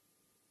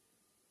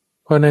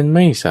เพราะนั้นไ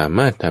ม่สาม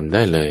ารถทำไ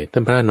ด้เลยท่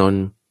านพระอานน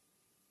ท์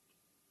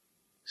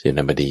เสน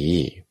าบดี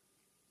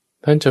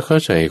ท่านจะเข้า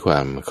ใจควา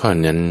มข้อ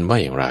นั้นว่า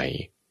อย่างไร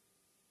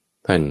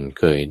ท่าน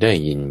เคยได้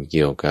ยินเ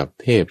กี่ยวกับ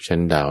เทพชั้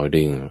นดาว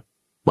ดึง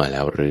มาแ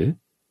ล้วหรือ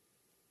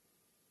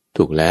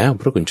ถูกแล้ว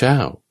พระคุณเจ้า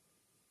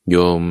โย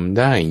ม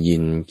ได้ยิ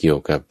นเกี่ยว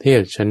กับเท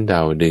พชั้นดา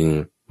วดึง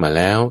มาแ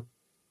ล้ว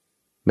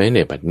แม้ใน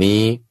บัด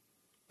นี้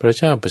พระ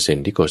เจ้าเปรต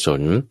ที่โกศ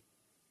ล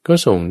ก็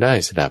ทรงได้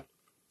สดับ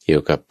เกี่ย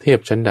วกับเทพ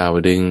ชั้นดาว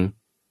ดึง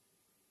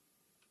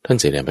ท่าน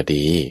เสนาบ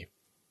ดี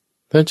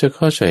ท่านจะเ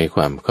ข้าใจค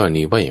วามข้อ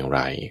นี้ว่าอย่างไร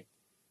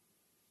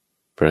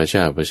พระเจ้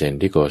าเปรต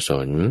ที่โกศ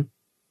ล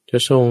จะ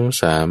ทรง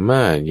สาม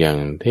ารถยัง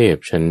เทพ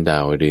ชั้นดา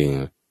วดึง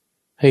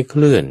ให้เค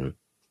ลื่อน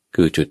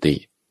คือจุติ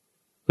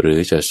หรือ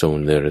จะทรง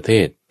เนรเท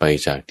ศไป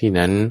จากที่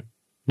นั้น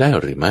ได้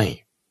หรือไม่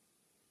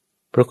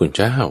พระคุณ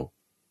เจ้า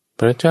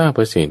พระเจ้าเป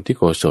รตที่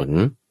โกศล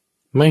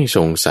ไม่ท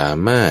รงสา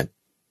มารถ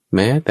แ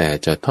ม้แต่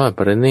จะทอดพ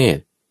ระเนต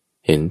ร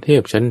เห็นเท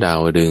พชั้นดาว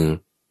ดึง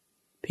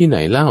ที่ไหน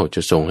เล่าจ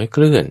ะทรงให้เค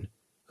ลื่อน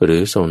หรื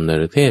อทรงเน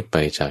รเทศไป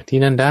จากที่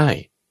นั่นได้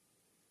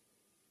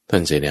ท่า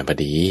นเสนาบ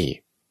ดี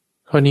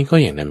ข้อนี้ก็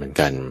อย่างนั้นเหมือน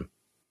กัน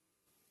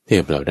เท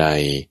พเหล่าใด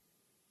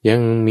ยั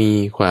งมี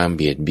ความเ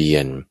บียดเบีย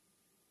น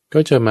ก็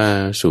จะมา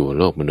สู่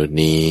โลกมนุษย์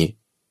นี้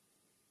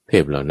เท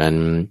พเหล่านั้น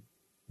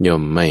ย่อ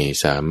มไม่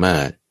สามา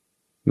รถ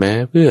แม้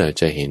เพื่อ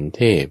จะเห็นเ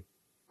ทพ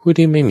ผู้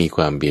ที่ไม่มีค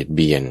วามเบียดเ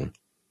บียน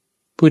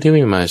ผู้ที่ไ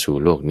ม่มาสู่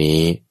โลก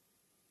นี้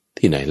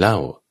ที่ไหนเล่า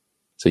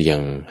จะยั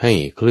งให้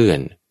เคลื่อน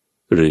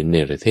หรือเน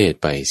รเทศ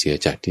ไปเสีย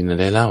จากที่นั้น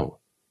ได้เล่า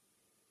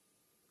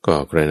ก็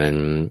กระนั้น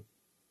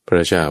พ พ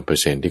ระเจ้าเปร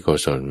ตที่โก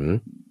ศล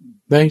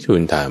ได้ทู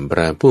ลถามพ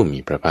ระผู้มี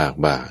พระภาค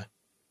ว่า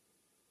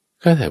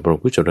ข้าแต่พระอง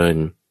ค์ผู้เจริญ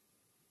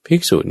ภิ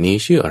กษุนี้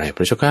ชื่ออะไรพ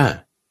ระเจ้าข้า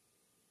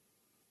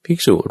ภิก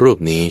ษุรูป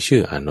นี้ชื่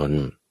ออานน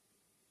ท์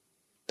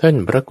ท่าน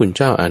พระคุณเ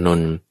จ้าอาน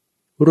นท์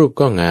รูป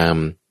ก็งาม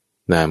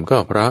นามก็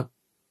เพราะ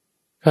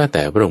ข้าแ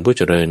ต่พระองค์ผู้เ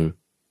จริญ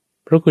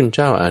พระคุณเ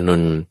จ้าอาน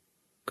นท์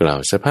กล่าว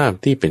สภาพ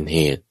ที่เป็นเห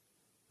ตุ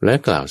และ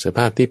กล่าวสภ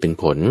าพที่เป็น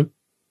ผล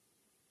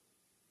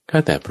ข้า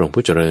แต่พระองค์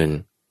ผู้เจริญ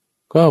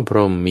ก็พร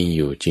หมมีอ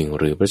ยู่จริง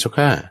หรือพระเจ้า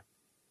ข้า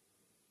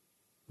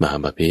มหา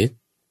บพิตร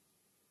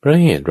เพราะ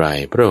เหตุไร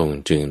พระองค์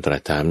จึงตรั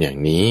สถามอย่าง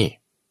นี้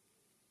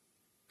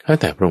ข้า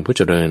แต่พระองค์ผู้เ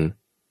จริญ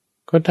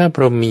ก็ถ้าพ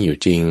รหมมีอยู่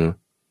จริง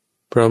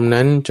พรหม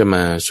นั้นจะม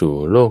าสู่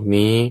โลก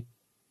นี้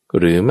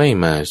หรือไม่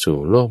มาสู่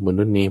โลกม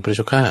นุษย์นี้พระเ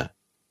จ้าข้า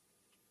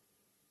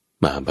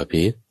มหาบ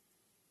พิตร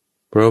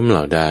พรหมเห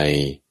ล่าใด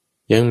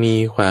ยังมี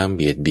ความเ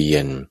บียดเบีย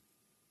น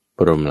พ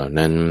รหมเหล่า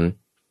นั้น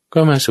ก็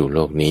มาสู่โล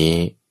กนี้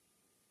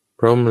พ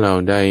รหมเหล่า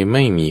ใดไ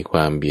ม่มีคว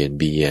ามเบียด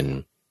เบียน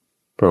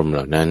พรหมเห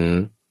ล่านั้น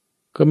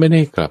ก็ไม่ไ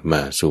ด้กลับม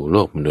าสู่โล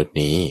กมนุษย์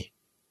นี้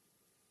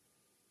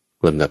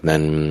ลำดับ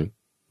นั้น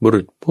บุ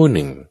รุษผู้ห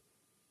นึ่ง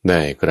ไ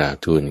ด้กราบ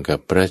ทูลกับ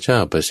พระเจ้า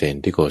เปรต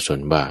ที่โกศล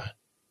ว่า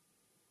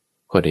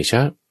ขอเดช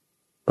ะ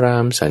พราห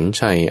มณ์สัญ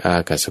ชัยอา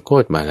กาสโค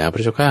ตมาแล้วพร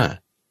ะเจ้าข้า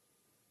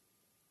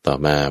ต่อ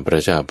มาพร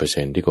ะเจ้าเปร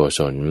ตที่โก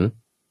ศล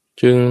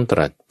จึงต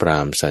รัสพรา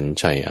หมณ์สัญ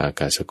ชัยอา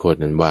กาสโคต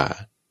นั้นว่า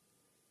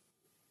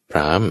พร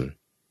าหมณ์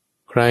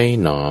ใคร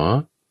หนอ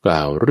กล่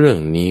าวเรื่อง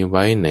นี้ไ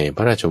ว้ในพ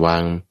ระราชวั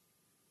ง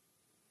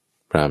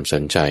พราหมณ์สั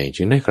ญชัย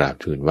จึงได้กราบ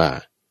ทูลว่า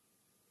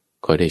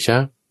ขอเดชะ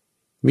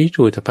วิ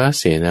ทูตภ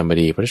เสนาบ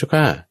ดีพระเจ้า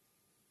ข้า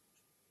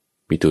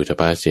วิทูต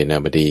ภเสนา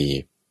บดี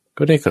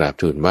ก็ได้กราบ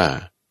ทูลว่า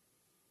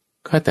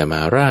ข้าแต่ม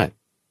หาราช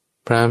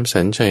พราหมณ์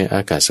สัญชัยอ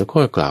ากาสโค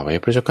ตกล่าวไว้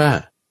พระเจ้าข้า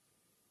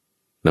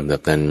ลำดั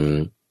บนั้น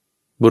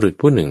บุรุษ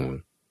ผู้หนึ่ง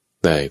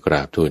ได้กร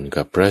าบทูล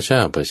กับพระเจ้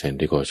าเปรต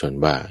ที่โกศล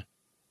ว่า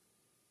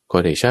ขอ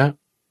เดชะ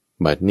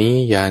บัดนี้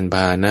ยานพ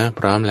าหนะ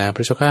พร้อมแล้วพ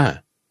ระเจ้าข้า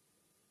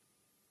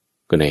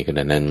ก็ในขณ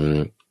ะนั้น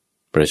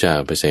พระเจ้า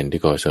เปรต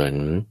ที่โกศล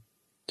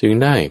จึง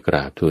ได้กร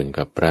าบทูล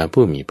กับพระ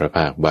ผู้มีพระภ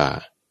าคว่า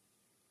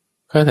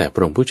ข้าแต่พร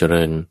ะองค์ผู้เจ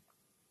ริญ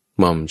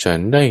หม่อมฉัน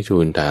ได้ทู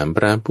ลถามพ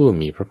ระผู้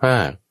มีพระภา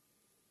ค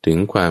ถึง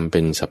ความเป็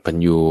นสัพพัญ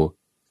ญู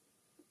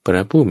พร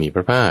ะผู้มีพ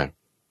ระภาค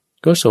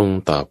ก็ทรง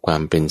ตอบควา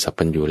มเป็นสัพ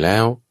พัญญูแล้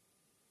ว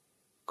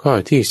ข้อ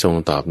ที่ทรง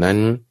ตอบนั้น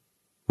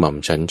หม่อม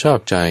ฉันชอบ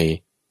ใจ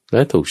แล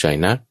ะถูกใจ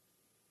นัก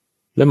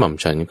และหม่อม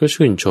ฉันก็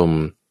ชื่นชม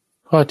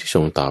ข้อที่ท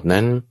รงตอบ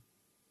นั้น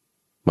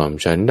หม่อม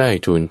ฉันได้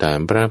ทูลถาม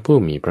พระผู้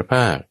มีพระภ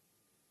าค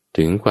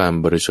ถึงความ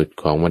บริสุทธิ์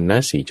ของวรรณะ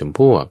สีจำพ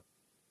วก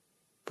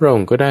พระอ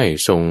งค์ก็ได้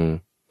ทรง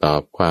ตอ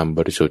บความบ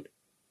ริสุทธิ์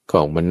ข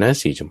องวรรณะ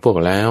สีจำพวก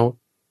แล้ว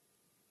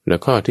และ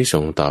ข้อที่ทร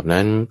งตอบ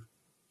นั้น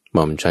ห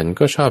ม่อมฉัน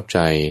ก็ชอบใจ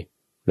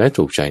และ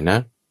ถูกใจนั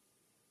ก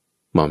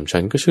หม่อมฉั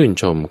นก็ชื่น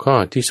ชมข้อ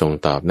ที่ทรง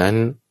ตอบนั้น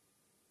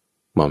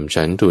หม่อม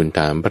ฉันทูลถ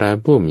ามพระ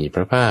ผู้มีพ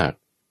ระภาค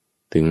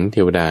ถึงเท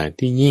วดา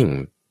ที่ยิ่ง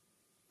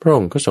พระอ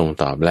งค์ก็ทรง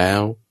ตอบแล้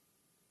ว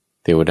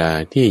เทวดา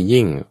ที่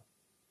ยิ่ง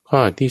ข้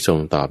อที่ทรง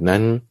ตอบนั้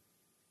น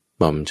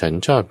หม่อมฉัน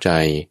ชอบใจ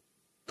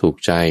ถูก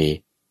ใจ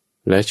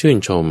และชื่น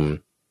ชม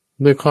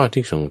ด้วยข้อ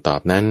ที่ทรงตอ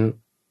บนั้น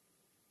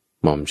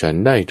หม่อมฉัน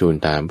ได้ทูล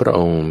ถามพระอ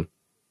งค์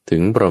ถึ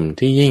งพรหม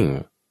ที่ยิ่ง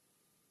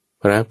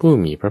พระผู้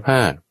มีพระภ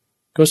าค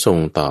ก็ทรง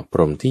ตอบพ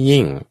รหมที่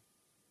ยิ่ง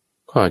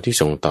ข้อที่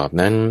ทรงตอบ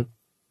นั้น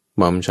ห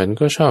ม่อมฉัน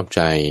ก็ชอบใ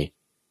จ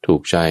ถู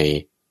กใจ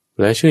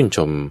และชื่นช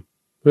ม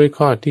ด้วย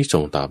ข้อที่ทร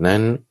งตอบนั้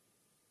น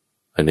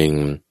อันหนึ่ง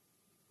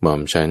หม่อ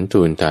มฉัน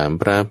ทูลถาม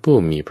พระผู้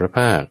มีพระภ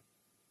าค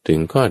ถึง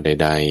ข้อใ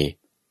ด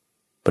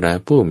ๆพระ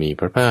ผู้มี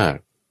พระภาค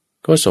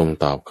ก็ทรง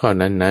ตอบข้อ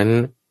นั้น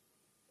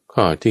ๆ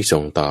ข้อที่ทร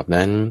งตอบ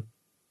นั้น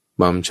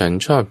หม่อมฉัน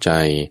ชอบใจ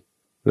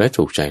และ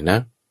ถูกใจนั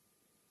ก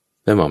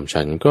และหม่อม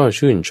ฉันก็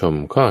ชื่นชม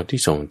ข้อที่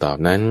ทรงตอบ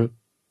นั้น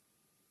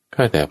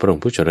ข้าแต่พระอง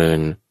ค์ผู้เจริญ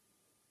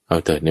เอา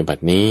เถิดในบัด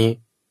นี้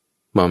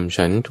หม่อม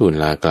ฉันทูล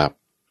ลากลับ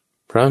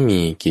เพราะมี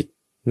กิจ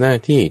หน้า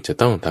ที่จะ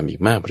ต้องทำอี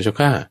กมากพระเจ้า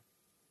ข้า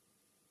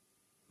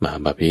มหา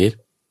บพิตร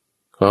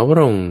ขอพร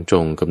ะองค์จ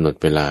งกำหนด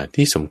เวลา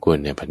ที่สมควร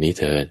ในบัดนี้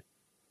เถิด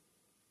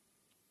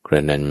กร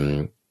ะนั้น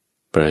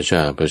พระเจ้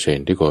าเปรต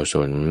ที่โกศ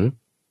ล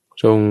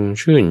ทรง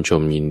ชื่นช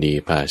มยินดี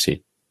ภาสิท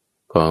ธิ์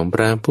ของพ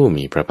ระผู้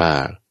มีพระภา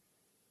ค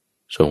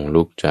ทรง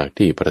ลุกจาก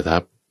ที่ประทั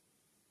บ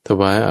ถ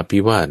วายอภิ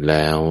วาทแ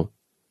ล้ว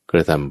กร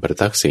ะทำประ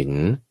ทักษิณ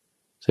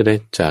เสด็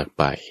จจาก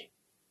ไป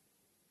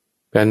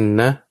กัน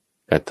นะ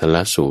กัตถล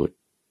สูตร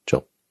จ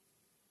บ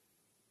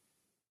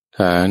ฐ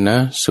านะ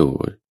สู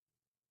ตร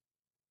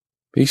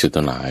ภิกษุ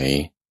ทั้งหลาย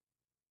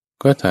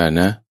ก็ฐาน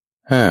ะ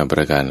5ป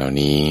ระการเหล่า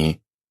นี้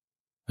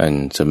อัน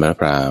สมณ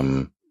พราหมณ์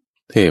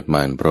เทพม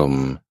ารพรหม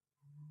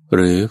ห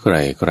รือใ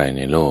ครๆใ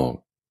นโลก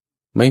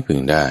ไม่พึง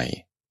ได้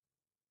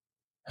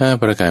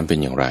5ประการเป็น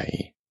อย่างไร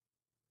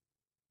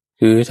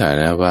คือฐา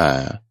นะว่า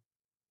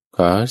ข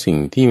อสิ่ง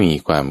ที่มี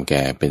ความแ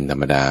ก่เป็นธร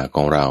รมดาข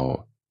องเรา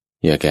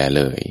อย่าแก่เ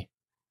ลย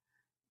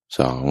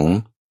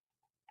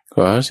 2. ข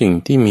อสิ่ง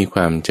ที่มีคว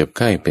ามเจ็บไ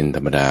ข้เป็นธ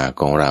รรมดา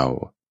ของเรา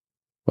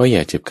ว่าอย่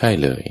าเจ็บไข้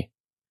เลย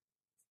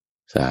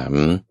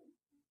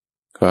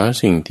 3. ข ขอ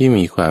สิ่งที่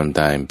มีความ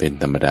ตายเป็น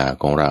ธรรมดา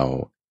ของเรา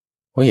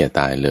ว่าอย่า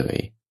ตายเลย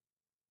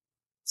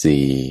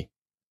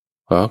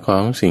 4. ขอขอ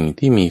งสิ่ง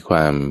ที่มีคว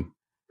าม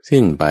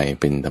สิ้นไป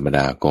เป็นธรรมด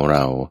าของเร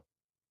า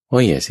ว่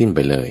าอย่าสิ้นไป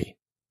เลย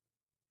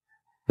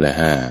และ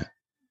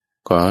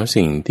 5. ขอ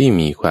สิ่งที่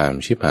มีความ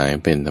ชิบหาย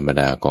เป็นธรรม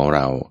ดาของเร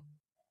า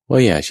ว่า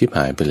อย่าชิบห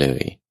ายไปเล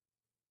ย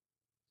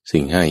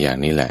สิ่ง5อย่าง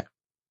นี้แหละ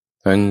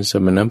ท่านส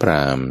มณพร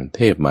าหมณ์เท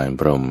พมาร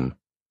พรหม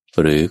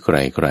หรือใ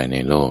ครๆใน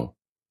โลก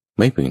ไ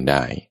ม่พึงไ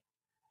ด้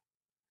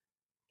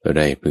เรา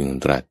ได้พึง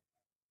ตรัส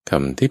ค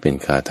ำที่เป็น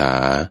คาถา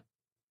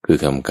คือ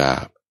คำกา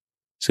บ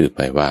สืบไป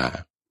ว่า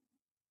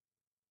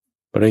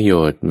ประโย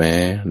ชน์แม้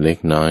เล็ก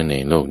น้อยใน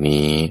โลก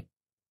นี้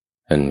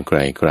อันไ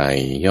กล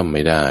ๆย่อมไ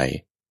ม่ได้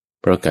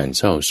เพราะการ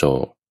เศร้าโศ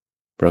ก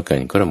เพราะกา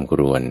รกร่ำก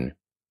รวน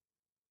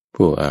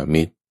ผู้อา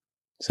มิตร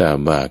ทราบ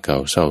ว่าเขา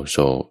เศร้าโศ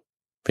ก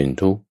เป็น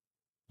ทุกข์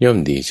ย่อม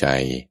ดีใจ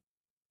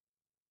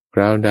ค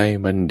ราวใด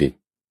บัณฑิต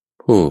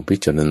ผู้พิ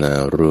จารณา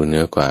รู้เ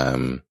นื้อความ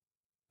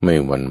ไม่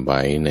หวั่นไหว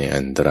ใน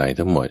อันตราย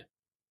ทั้งหมด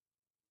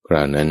คร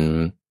าวนั้น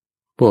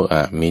พวกอ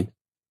ามิตร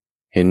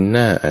เห็นห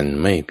น้าอัน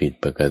ไม่ผิด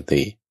ปก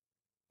ติ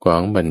ขอ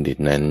งบัณฑิต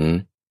นั้น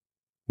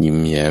ยิ้ม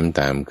แย้ม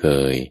ตามเค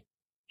ย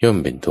ย่อม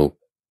เป็นทุกข์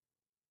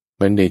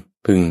บัณฑิต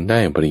พึงได้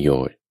ประโย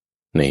ชน์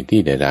ในที่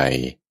ใด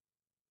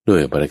ๆด้ว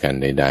ยประการ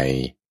ใด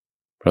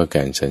ๆเพราะก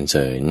ารสรรเส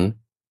ริญ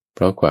เพ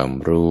ราะความ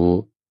รู้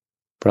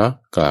เพราะ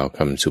กล่าวค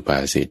ำสุภา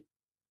ษิต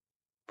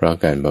เพราะ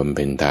การบำเ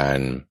พ็ญทา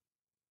น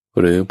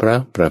หรือพระ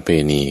ประเพ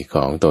ณีข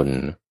องตน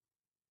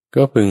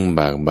ก็พึง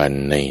บากบั่น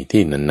ใน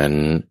ที่นั้น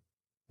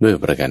ๆด้วย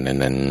ประการ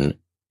นั้น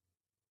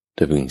ๆ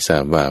ถ้าพึงทรา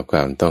บว่าคว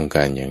ามต้องก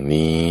ารอย่าง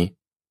นี้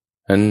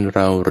อันเร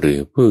าหรือ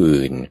ผู้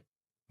อื่น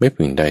ไม่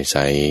พึงได้ใ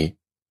ช้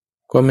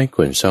ก็ไม่ค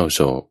วรเศร้าโ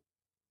ศก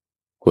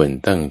ควร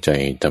ตั้งใจ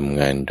ทำ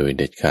งานโดยเ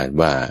ด็ดขาด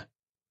ว่า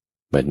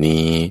บัด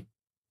นี้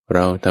เร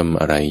าทำ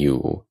อะไรอ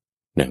ยู่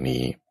ดัง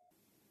นี้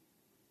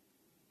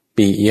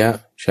ปิย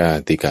ชา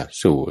ติก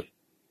สูตร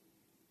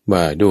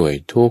ว่าด้วย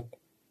ทุกข์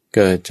เ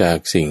กิดจาก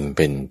สิ่งเ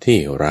ป็นที่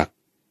รัก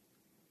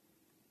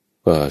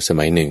ก็ส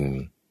มัยหนึ่ง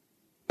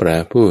พระ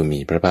ผู้มี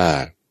พระภา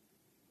ค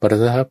ประ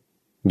ทับ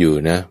อยู่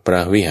ณพร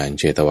ะวิหาร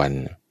เชตวัน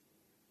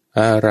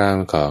อาราม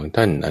ของ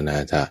ท่านอนา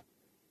ถ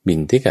บิณ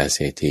ฑิกเศ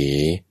รษฐี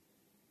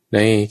ใน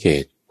เข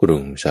ตกรุ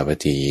งสาวัต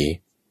ถี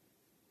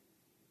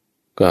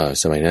ก็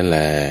สมัยนั้นแล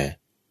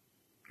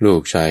ลู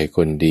กชายค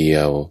นเดีย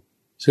ว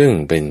ซึ่ง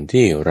เป็น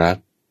ที่รัก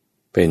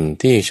เป็น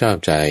ที่ชอบ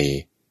ใจ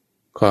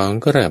ของ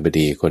กฤหบ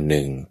ดีคนห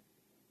นึ่ง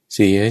เ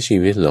สียชี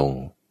วิตลง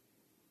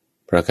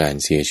ประการ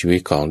เสียชีวิต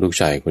ของลูก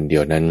ชายคนเดี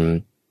ยวนั้น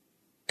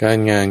การ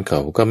งานเขา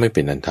ก็ไม่เ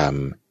ป็นอันท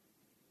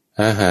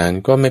ำอาหาร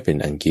ก็ไม่เป็น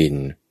อันกิน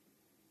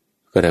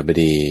กฤหบ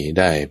ดีไ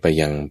ด้ไป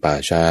ยังป่า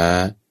ช้า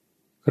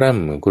ร่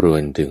ำกรว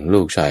ญถึง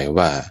ลูกชาย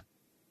ว่า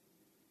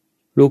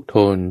ลูกโท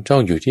นเจ้า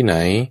อยู่ที่ไหน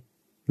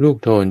ลูก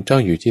โทนเจ้า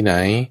อยู่ที่ไหน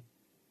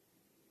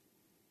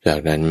จาก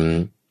นั้น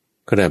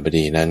กฤหบ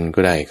ดีนั้นก็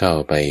ได้เข้า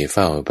ไปเ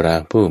ฝ้าพระ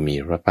ผู้มี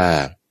พระภา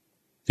ค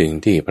ถึง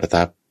ที่ประ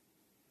ทับ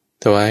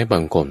ถวายบั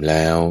งคมแ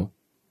ล้ว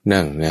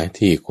นั่งณ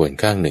ที่ควร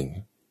ข้างหนึ่ง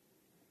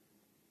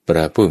พร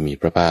ะผู้มี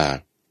พระภาค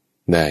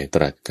ได้ต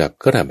รัสกับ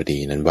กฤหบดี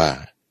นั้นว่า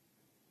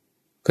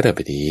กฤหบ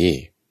ดี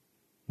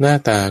หน้า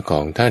ตาขอ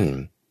งท่าน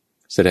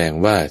แสดง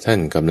ว่าท่าน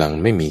กำลัง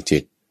ไม่มีจิ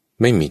ต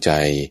ไม่มีใจ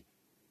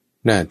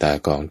หน้าตา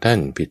ของท่าน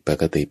ผิดป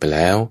กติไปแ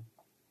ล้ว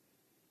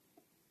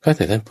ข้าแ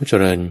ต่ท่านผู้เจ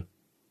ริญ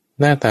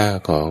หน้าตา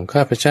ของข้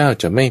าพเจ้า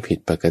จะไม่ผิด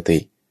ปกติ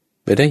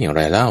ไปได้อย่างไ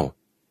รเล่า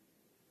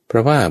เพร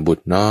าะว่าบุต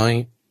รน้อย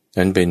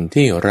อันเป็น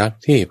ที่รัก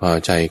ที่พอ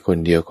ใจคน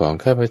เดียวของ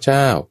ข้าพเจ้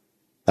า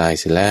ตาย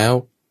เสียแล้ว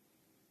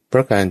เพร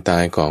าะการตา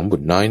ยของบุ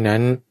ตรน้อยนั้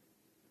น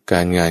ก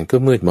ารงานก็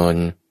มืดมน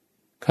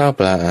ข้าว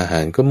ปลาอาหา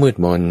รก็มืด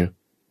มน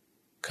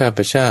ข้าพ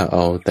เจ้าเอ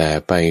าแต่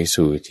ไป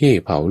สู่ที่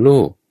เผาลู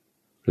ก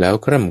แล้ว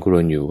คร่ำคร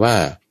วญอยู่ว่า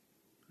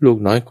ลูก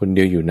น้อยคนเ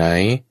ดียวอยู่ไหน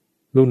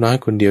ลูกน้อย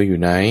คนเดียวอยู่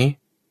ไหน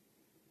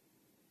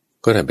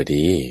ก็ได้บ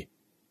ดี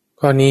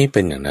ข้อนี้เ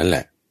ป็นอย่างนั้นแหล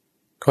ะ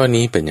ข้อ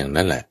นี้เป็นอย่าง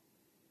นั้นแหละ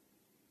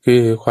คื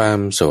อความ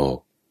โศก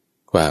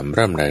ความ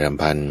ร่ำไรร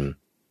ำพัน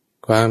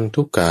ความ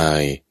ทุกข์กา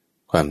ย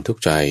ความทุก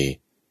ข์ใจ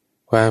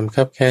ความ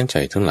คับแค้นใจ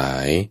ทั้งหลา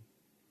ย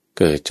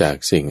เกิดจาก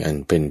สิ่งอัน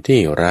เป็นที่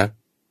รัก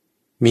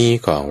มี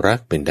ของรัก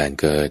เป็นด่าน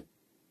เกิด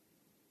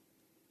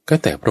ก็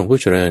แต่พระองค์ผู้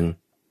เจริญ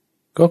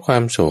ก็ควา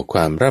มโศกคว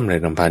ามร่ำไร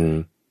รำพัน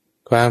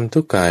ความทุ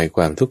กข์กายค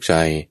วามทุกข์ใจ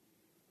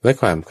และ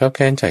ความคับแ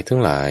ค้นใจทั้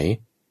งหลาย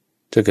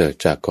จะเกิด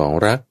จากของ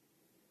รัก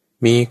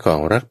มีขอ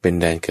งรักเป็น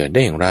แดนเกิดไ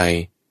ด้อย่างไร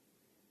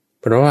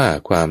เพราะว่า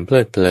ความเพลิ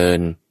ดเพลิ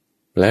น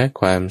และ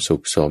ความสุ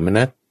ขโสม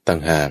นัสต่า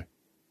งหาก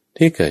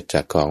ที่เกิดจ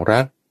ากของ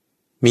รัก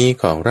มี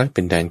ของรักเ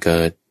ป็นแดนเ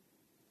กิด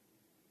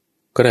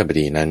กฤหบ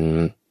ดีนั้น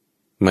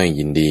ไม่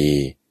ยินดี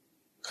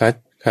คัด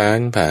ค้าน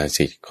ภา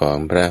สิทธิ์ของ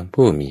พระ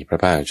ผู้มีพระ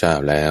ภาคเจ้า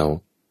แล้ว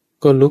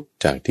ก็ลุก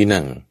จากที่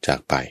นั่งจาก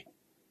ไป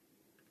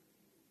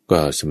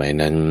ก็สมัย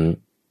นั้น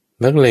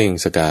นักเลง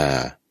สกา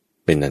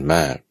เป็นอันม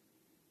าก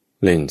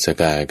เล่นส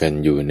กากัน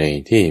อยู่ใน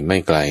ที่ไม่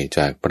ไกลจ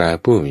ากพระ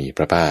ผู้มีพ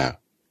ระภาค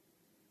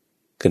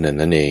ขณะ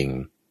นั้นเอง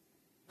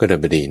กฤ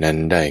หบดีนั้น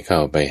ได้เข้า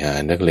ไปหา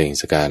นักเลง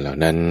สกาเหล่า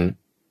นั้น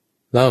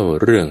เล่า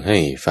เรื่องให้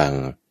ฟัง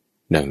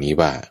ดังนี้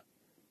ว่า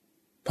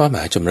พ่อม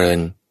หาจำเริญ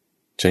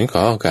ฉันข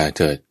อโอกาส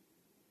เถิด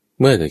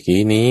เมื่อตะ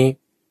กี้นี้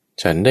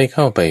ฉันได้เ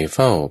ข้าไปเ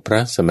ฝ้าพร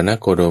ะสมณ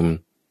โคดม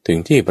ถึง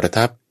ที่ประ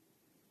ทับ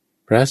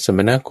พระสม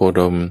ณโค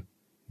ดม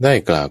ได้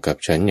กล่าวกับ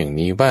ฉันอย่าง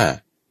นี้ว่า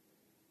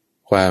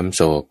ความโ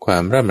ศกควา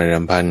มร่ำไรร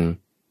ำพัน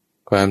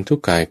ความทุก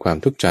ข์กายความ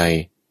ทุกข์ใจ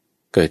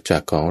เกิดจา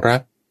กของรั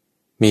ก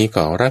มีข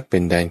องรักเป็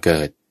นแดนเ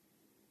กิด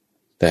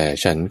แต่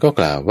ฉันก็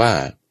กล่าวว่า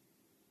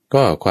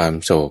ก็ความ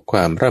โศกคว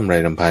ามร่ำไร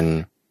รำพัน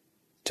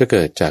จะเ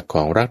กิดจากข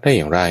องรักได้อ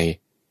ย่างไร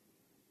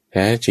แ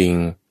ท้จริง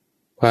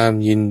ความ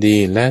ยินดี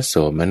และโส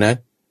มนัส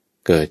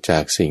เกิดจา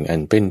กสิ่งอั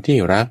นเป็นที่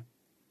รัก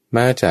ม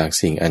าจาก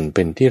สิ่งอันเ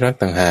ป็นที่รัก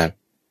ต่างหาก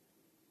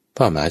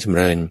พ่อมหาจำเ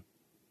ริญ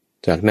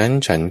จากนั้น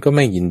ฉันก็ไ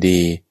ม่ยิน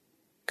ดี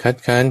คัด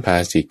ค้านภา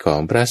ษิตของ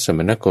พระสม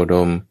ณโคด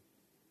ม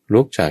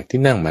ลุกจากที่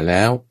นั่งมาแ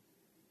ล้ว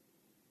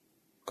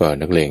ก็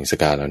นักเลงส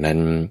กาเหล่านั้น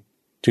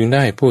จึงไ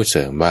ด้พูดเส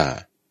ริมว่า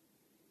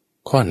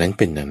ข้อนั้นเ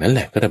ป็นอย่างนั้นแห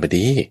ละก็ได้บ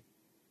ดี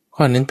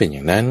ข้อนั้นเป็นอย่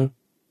างนั้น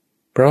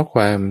เพราะค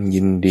วาม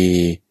ยินดี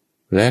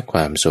และคว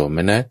ามโสม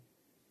นัส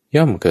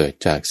ย่อมเกิด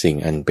จากสิ่ง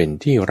อันเป็น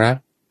ที่รัก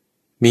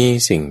มี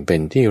สิ่งเป็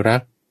นที่รั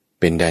ก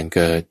เป็นแดนเ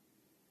กิด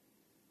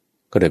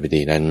ก็ได้บ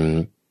ดีนั้น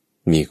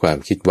มีความ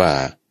คิดว่า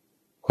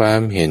ควา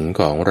มเห็น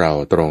ของเรา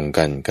ตรง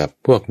กันกับ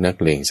พวกนัก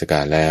เลงสก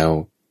าแล้ว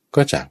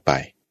ก็จากไป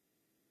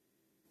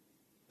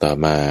ต่อ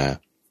มา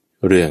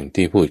เรื่อง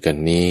ที่พูดกัน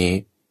นี้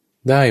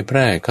ได้แพ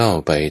ร่เข้า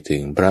ไปถึ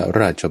งพระ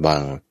ราชวั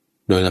ง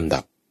โดยลำดั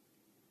บ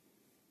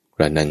ก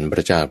ระนั้นพร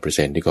ะเจ้าเปร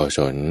ตที่โกศ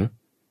ล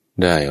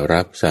ได้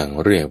รับสั่ง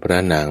เรียกพระ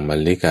นางมัล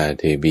ลิกา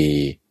เทวี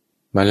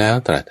มาแล้ว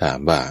ตรัสถาม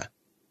ว่า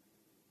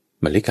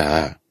มัลลิกา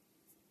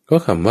ก็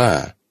คำว่า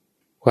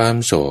ความ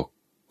โศก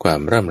ควา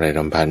มร่ำไรร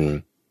ำพัน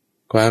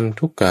ความ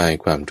ทุกข์กาย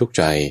ความทุกข์ใ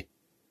จ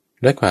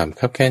และความ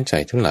คับแค้นใจ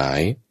ทั้งหลาย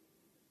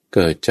เ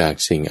กิดจาก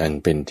สิ่งอัน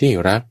เป็นที่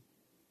รัก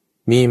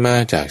มีมา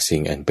จากสิ่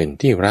งอันเป็น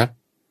ที่รัก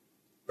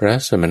พระ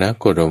สมณ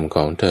โคดมข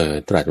องเธอ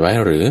ตรัสไว้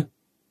หรือ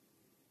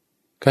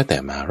ก็แต่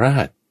มหารา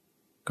ช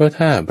ก็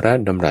ถ้าพระ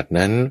ดำรัส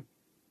นั้น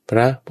พร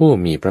ะผู้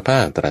มีพระภา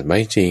คตรัสไว้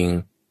จริง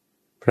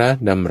พระ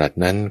ดำรัส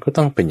นั้นก็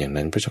ต้องเป็นอย่าง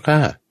นั้นพระเจ้าข้า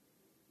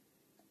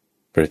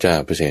พระเจ้า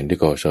เปรตที่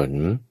โกศล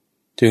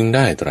จึงไ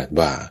ด้ตรัส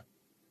ว่า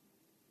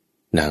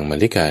นางมัล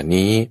ลิกา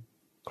นี้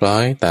คล้อ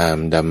ยตาม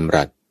ดำ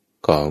รัส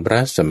ของพระ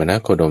สมณ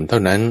โคดมเท่า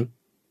นั้น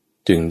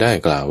จึงได้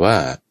กล่าวว่า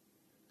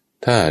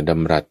ถ้าด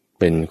ำรัส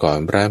เป็นก่อน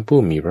พระผู้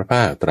มีพระภ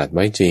าคตรัสไ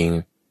ว้จริง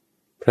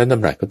พระด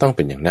ำรัสก็ต้องเ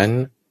ป็นอย่างนั้น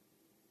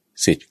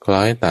ศิษย์คล้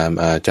อยตาม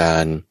อาจา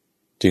รย์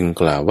จึง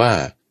กล่าวว่า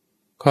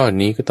ข้อ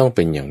นี้ก็ต้องเ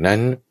ป็นอย่างนั้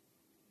น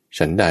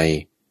ฉันใด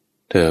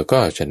เธอก็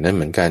ฉันนั้นเ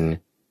หมือนกัน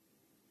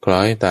คล้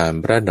อยตาม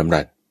พระดำ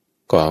รัส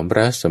ของพร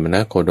ะสมณ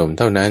โคดม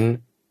เท่านั้น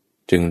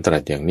จึงตรั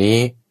สอย่างนี้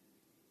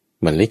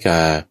มัลลิก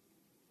า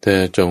เธอ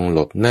จงหล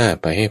บหน้า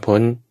ไปให้พ้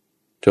น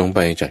จงไป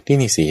จากที่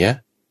นี่เสีย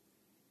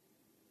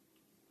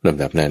ล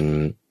ำดับนั้น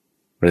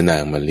พระนา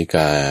งมัลลิก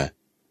า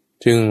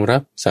จึงรั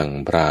บสั่ง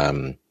พราหม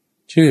ณ์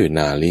ชื่อน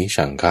าลี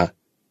ชังคะ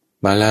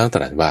มาแล้วต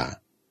รัสว่า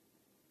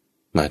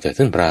มาแต่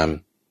ท่านพราหมณ์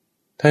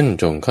ท่าน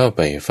จงเข้าไ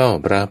ปเฝ้า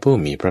พระผู้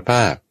มีพระภ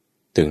าค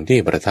ถึงที่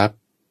ประทับ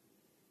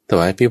ถ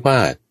วายพิว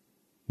าท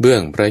เบื้อ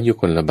งพระยุ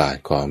คลบาท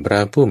ของพระ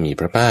ผู้มี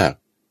พระภาค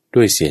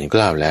ด้วยเสียงก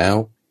ล้าวแล้ว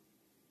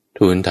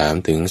ทูลถาม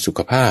ถึงสุข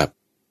ภาพ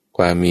ค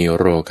วามมี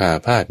โรคา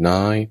พาธ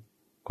น้อย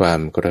ความ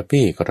กระ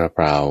ปี้กระเป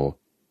ร่า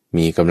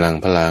มีกำลัง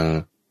พลัง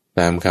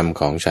ตามคำ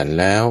ของฉัน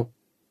แล้ว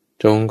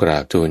จงกรา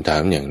บทูลถา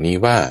มอย่างนี้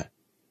ว่า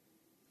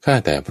ข้า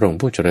แต่พระองค์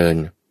ผู้เจริญ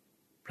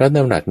พระด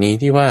ำรัสนี้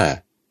ที่ว่า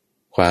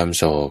ความ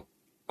โศก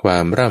ควา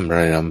มร่ำไร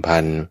รำพั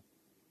น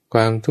คว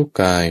ามทุกข์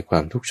กายควา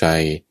มทุกข์ใจ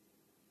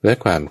และ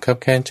ความคับ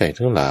แค้นใจ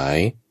ทั้งหลาย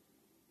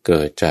เ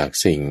กิดจาก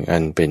สิ่งอั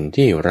นเป็น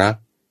ที่รัก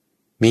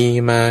มี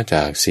มาจ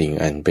ากสิ่ง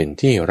อันเป็น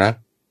ที่รัก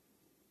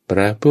พร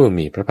ะผู้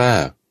มีพระภา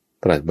ค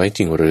ตรัสไว้จ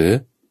ริงหรือ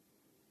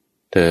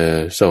เธอ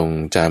ทรง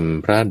จ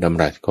ำพระด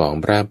ำรัสของ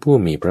พระผู้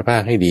มีพระภา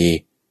คให้ดี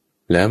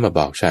แล้วมาบ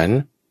อกฉัน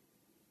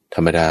ธร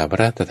รมดาพ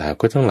ระตถา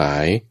คตทั้งหลา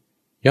ย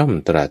ย่อม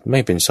ตรัสไม่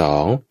เป็นสอ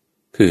ง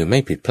คือไม่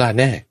ผิดพลาด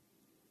แน่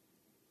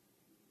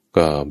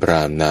ก็พร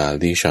าหมณ์นา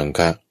ลีชังค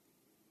ะ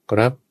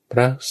รับพ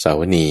ระสา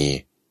วนี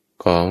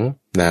ของ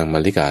นางมั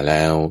ลลิกาแ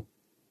ล้ว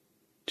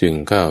จึง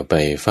เข้าไป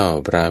เฝ้า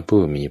พระ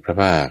ผู้มีพระ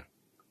ภาค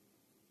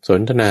ส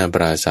นทนาป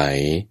ราศั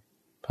ย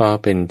พอ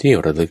เป็นที่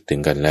ระลึกถึ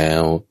งกันแล้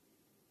ว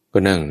ก็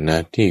นั่งณ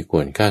ที่ค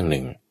วรข้างห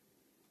นึ่ง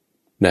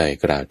ได้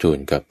กราบทูล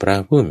กับพระ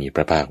ผู้มีพ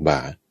ระภาคบ่า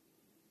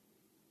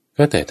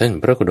ก็แต่ท่าน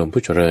พระโคดม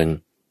ผู้เจริญ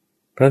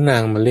พระนา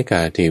งมัลลิก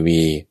าเท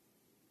วี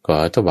ขอ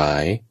ถวา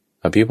ย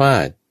อภิวา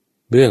ท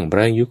เบื้องพร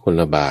ะยุค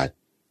ลบาท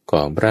ข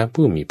องพระ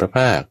ผู้มีพระภ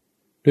าค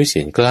ด้วยเ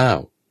สียงกล้าว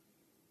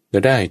และ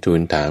ได้ทู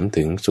ลถาม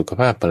ถึงสุข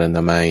ภาพพรรณน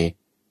ามัย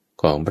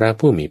ของพระ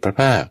ผู้มีพระ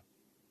ภาค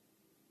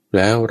แ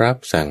ล้วรับ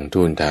สั่ง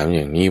ทูลถามอ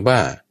ย่างนี้ว่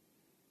า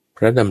พ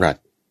ระดำรัส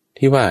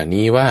ที่ว่า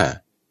นี้ว่า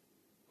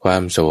ควา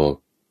มโศก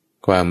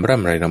ความร่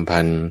ำไรรำ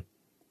พัน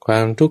ควา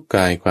มทุกข์ก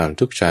ายความ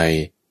ทุกข์ใจ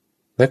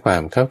และควา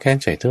มคับแค้น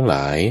ใจทั้งหล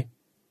าย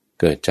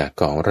เกิดจาก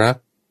ของรัก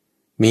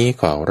มี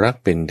ของรัก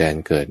เป็นแดน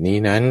เกิดนี้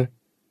นั้น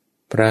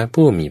พระ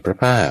ผู้มีพระ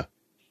ภาค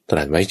ต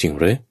รัสไว้จริง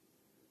หรือ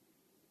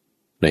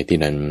ในที่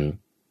นั้น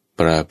พ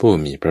ระผู้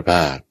มีพระภ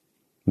าค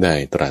ได้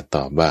ตรัสต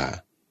อบว่า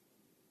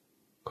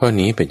ข้อ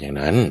นี้เป็นอย่าง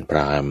นั้นพร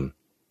าหมณ์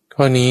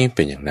ข้อนี้เ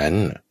ป็นอย่างนั้น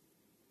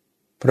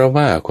เพราะ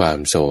ว่าความ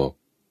โศก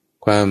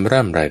ความ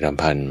ร่ำไรร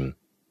ำพัน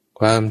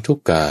ความทุก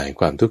ข์กาย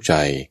ความทุกข์ใจ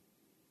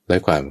และ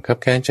ความคับ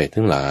แค้นใจ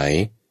ทั้งหลาย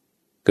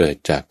เกิด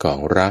จากของ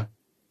รัก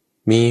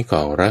มีข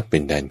องรักเป็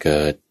นแดนเ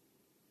กิด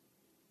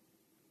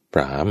พ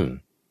ราหมณ์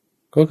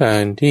ก็กา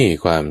รที่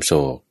ความโศ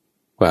ก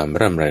ความ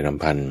ร่ำไรร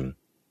ำพัน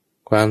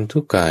ความทุ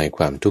กข์กายค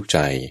วามทุกข์ใจ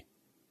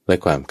และ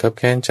ความคับ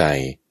แค้นใจ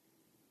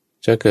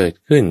จะเกิด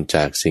ขึ้นจ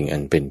ากสิ่งอั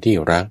นเป็นที่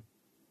รัก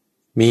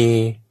มี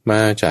ม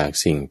าจาก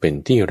สิ่งเป็น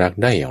ที่รัก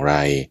ได้อย่างไร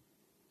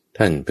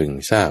ท่านพึง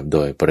ทราบโด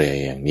ยปริยาย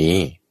อย่างนี้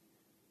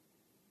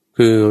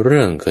คือเ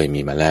รื่องเคย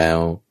มีมาแล้ว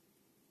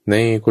ใน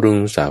กรุง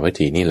สาวัต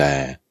ถีนี่แล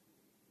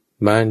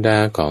มารดา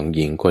ของห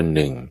ญิงคนห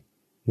นึ่ง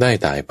ได้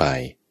ตายไป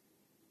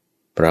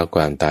เพราะค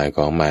วามตายข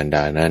องมารด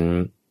านั้น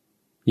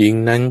หญิง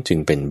นั้นจึง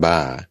เป็นบ้า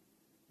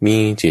มี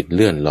จิตเ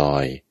ลื่อนลอ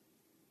ย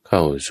เข้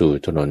าสู่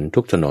ถนนทุ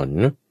กถนน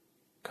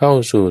เข้า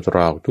สู่ตร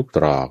อกทุกต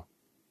รอก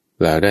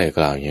แล้วได้ก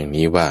ล่าวอย่าง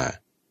นี้ว่า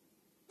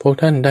พวก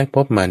ท่านได้พ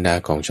บมารดา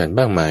ของฉัน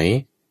บ้างไหม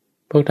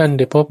พวกท่านไ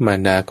ด้พบมา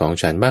รดาของ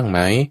ฉันบ้างไหม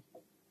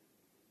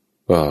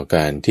ก็ก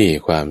ารที่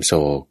ความโศ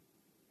ก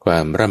ควา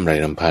มร่ำไร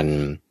รำพัน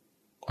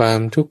ความ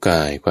ทุกข์ก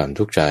ายความ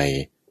ทุกข์ใจ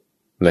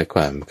และคว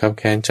ามคับ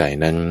แค้นใจ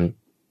นั้น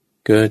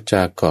เกิดจ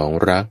ากของ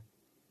รัก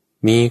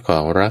มีขอ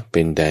งรักเ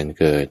ป็นแดน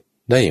เกิด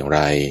ได้อย่างไ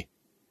ร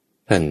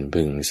ท่าน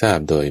พึงทราบ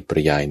โดยป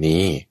ริยาย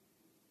นี้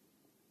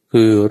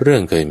คือเรื่อ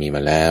งเคยมีม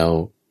าแล้ว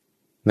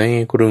ใน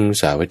กรุง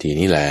สาวัตถี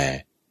นี่แล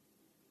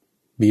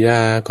บิด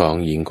าของ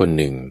หญิงคน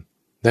หนึ่ง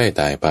ได้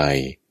ตายไป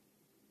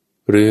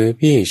หรือ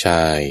พี่ช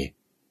าย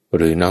ห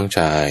รือน้องช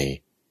าย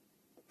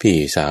พี่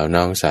สาว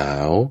น้องสา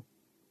ว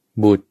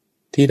บุตร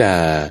ธิดา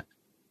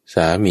ส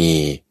ามี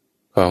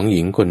ของห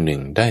ญิงคนหนึ่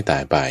งได้ตา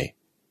ยไป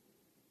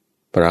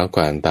เพราะค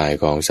วามตาย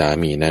ของสา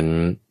มีนั้น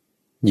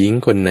หญิง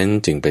คนนั้น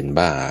จึงเป็น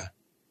บ้า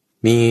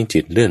มีจิ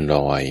ตเลื่อนล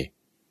อย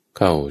เ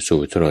ข้า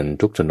สู่ถนน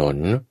ทุกถนน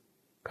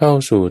เข้า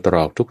สู่ตร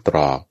อกทุกตร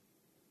อก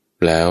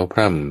แล้วพ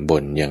ร่ำ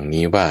บ่นอย่าง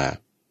นี้ว่า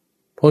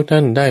พวกท่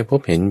านได้พบ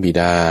เห็นบิ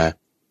ดา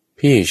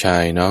พี่ชา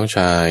ยน้องช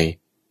าย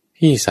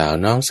พี่สาว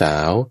น้องสา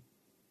ว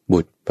บุ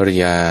ตรภร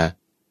ยา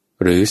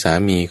หรือสา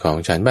มีของ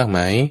ฉันบ้างไหม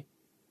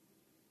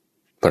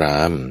พร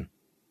าหมณ์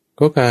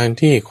ก็การ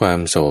ที่ความ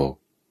โศก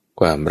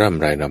ความร่ำ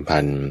ไรรำพั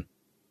น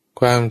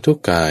ความทุก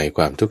ข์กายค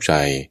วามทุกข์ใจ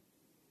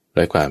แล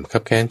ะความคั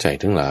บแค้นใจ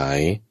ทั้งหลาย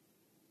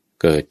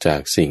เกิดจา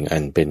กสิ่งอั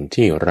นเป็น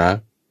ที่รัก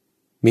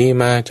มี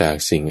มาจาก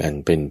สิ่งอัน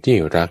เป็นที่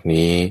รัก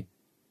นี้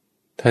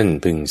ท่าน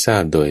พึงทรา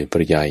บโดยป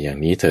ริยายอย่าง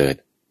นี้เถิด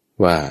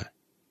ว่า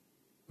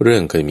เรื่อ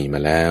งเคยมีมา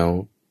แล้ว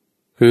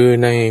คือ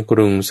ในก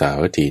รุงสา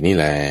วัตถีนี่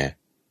แล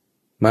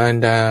มาร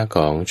ดาข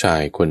องชา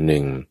ยคนห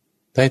นึ่ง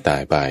ได้ตา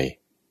ยไป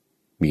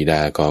บิด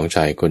าของช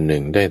ายคนหนึ่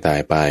งได้ตา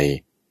ยไป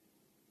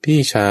พี่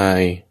ชาย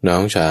น้อ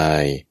งชา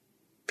ย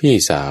พี่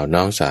สาว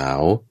น้องสาว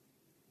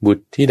บุต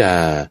รธิดา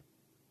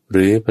ห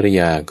รือภรร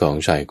ยาของ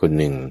ชายคน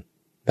หนึ่ง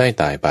ได้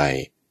ตายไป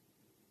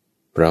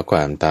เพราะคว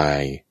ามตาย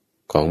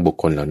ของบุค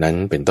คลเหล่านั้น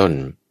เป็นต้น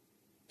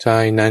ชา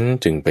ยนั้น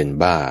จึงเป็น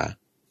บ้า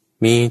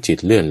มีจิต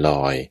เลื่อนล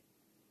อย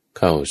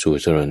เข้าสู่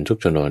ถนนทุก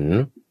ถนน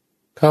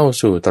เข้า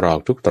สู่ตรอก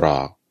ทุกตรอ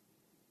ก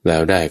แล้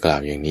วได้กล่า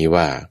วอย่างนี้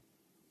ว่า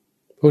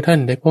พวกท่าน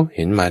ได้พบเ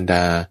ห็นมารด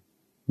า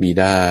บิ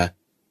ดา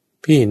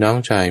พี่น้อง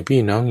ชายพี่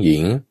น้องหญิ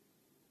ง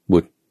บุ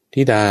ตร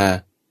ธิดา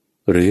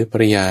หรือภร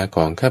รยาข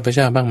องข้าพเ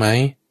จ้าบ้างไหม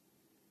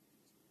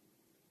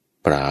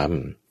ปราม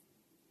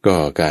ก็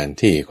การ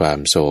ที่ความ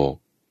โศก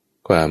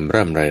ความ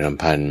ร่ำไรร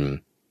ำพัน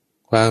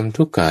ความ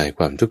ทุกข์กายค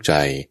วามทุกข์ใจ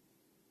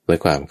และ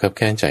ความคับแ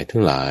ค้นใจทั้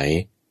งหลาย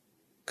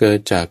เกิด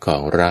จากขอ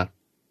งรัก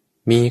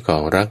มีขอ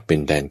งรักเป็น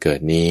แดนเกิ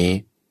ดนี้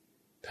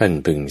ท่าน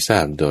พึงทรา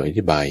บโดยอ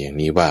ธิบายอย่าง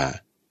นี้ว่า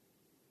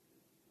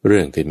เรื่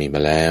องเคยมีม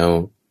าแล้ว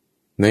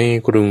ใน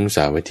กรุงส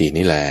าวัตถี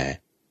นี่แล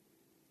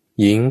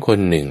หญิงคน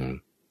หนึ่ง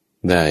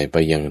ได้ไป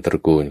ยังตร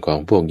ะกูลของ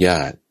พวกญ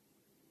าติ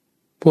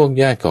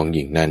ของห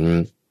ญิงนั้น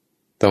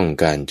ต้อง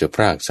การจะพ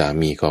รากสา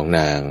มีของน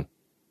าง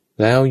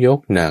แล้วยก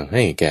นางใ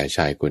ห้แก่ช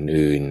ายคน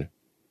อื่น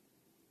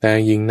แต่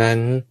หญิงนั้น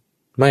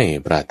ไม่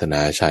ปรารถน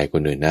าชายค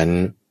นอื่นนั้น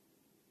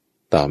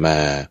ต่อมา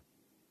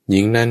ห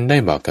ญิงนั้นได้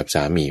บอกกับส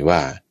ามีว่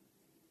า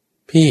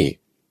พี่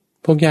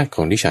พวกญาติข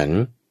องดิฉัน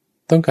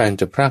ต้องการ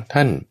จะพราก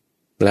ท่าน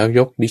แล้วย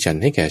กดิฉัน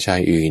ให้แก่ชา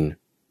ยอื่น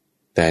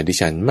แต่ดิ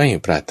ฉันไม่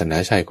ปรารถนา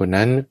ชายคน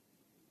นั้น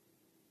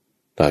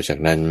ต่อจาก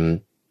นั้น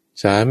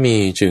สามี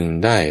จึง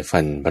ได้ฟั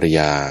นภรร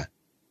ยา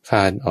ข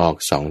าดออก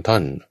2 ท่อ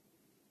น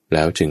แ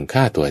ล้วจึง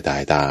ฆ่าตัวตา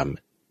ยตาม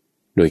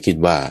โดยคิด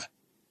ว่า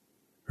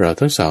เรา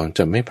ทั้งสองจ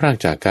ะไม่พราก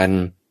จากกัน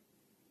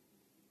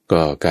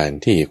ก็การ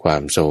ที่ควา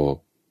มโศก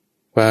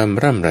ความ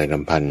ร่ำไรร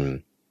ำพัน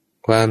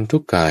ความทุ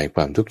กข์กายค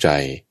วามทุกข์ใจ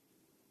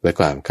และ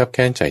ความคับแ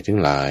ค้นใจทั้ง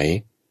หลาย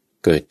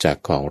เกิดจาก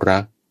ของรั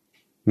ก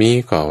มี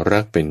ของรั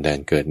กเป็นแดน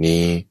เกิด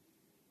นี้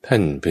ท่า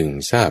นพึง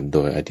ทราบโด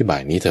ยอธิบา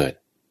ยนี้เถิด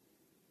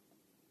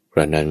เพร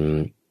าะนั้น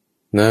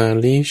นา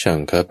ลีชัง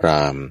คพร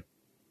าหมณ์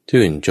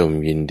ชื่นชม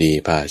ยินดี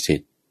ภาสิ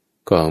ทธิ์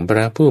ของพร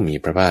ะผู้มี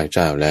พระภาคเ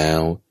จ้าแล้ว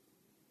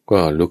ก็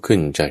ลุกขึ้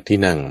นจากที่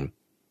นั่ง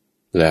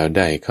แล้วไ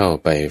ด้เข้า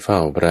ไปเฝ้า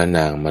พระน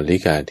างมัลลิ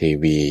กาเท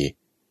วี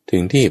ถึ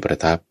งที่ประ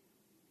ทับ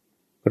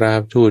กรา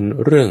บทูล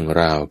เรื่อง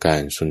ราวกา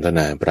รสนทน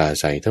าปรา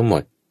ศัยทั้งหม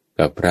ด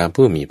กับพระ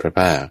ผู้มีพระ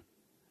ภาค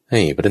ใ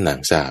ห้พระนาง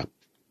ทราบ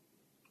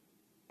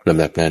ล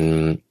ำดับนั้น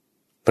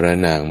พระ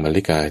นางมัล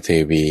ลิกาเท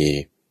วี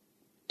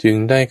จึง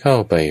ได้เข้า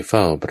ไปเ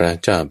ฝ้าพระ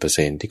เจ้าประเส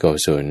นที่โก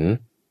ศล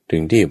ถึ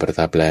งที่ประ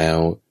ทับแล้ว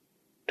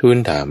ทูล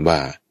ถามว่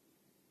า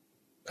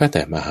ข้าแ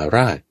ต่มหาร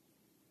าช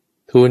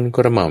ทูลก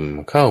ระหม่อม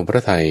เข้าพร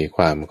ะทัยค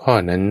วามข้อ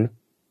นั้น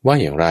ว่า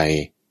อย่างไร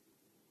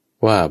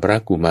ว่าพระ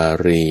กุมา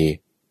รี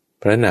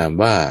พระนาม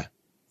ว่า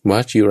ว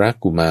ชิร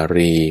กุมา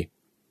รี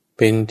เ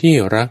ป็นที่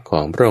รักขอ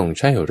งพระองค์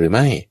ใช่หรือไ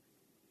ม่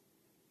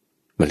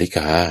มัลลิก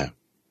า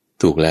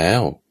ถูกแล้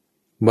ว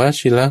ว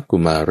ชิรกุ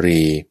มา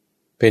รี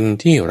เป็น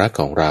ที่รัก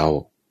ของเรา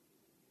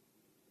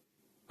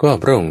ก็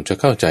พระองค์จะ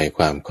เข้าใจค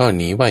วามข้อ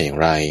นี้ว่าอย่าง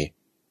ไร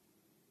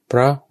เพร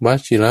าะว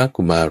ชิร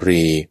กุมา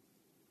รี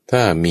ถ้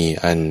ามี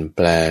อันแป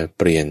ลเ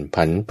ปลี่ยน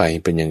ผันไป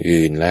เป็นอย่าง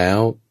อื่นแล้ว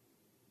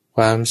ค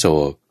วามโศ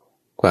ก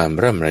ความ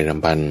ร่ำไรร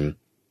ำพัน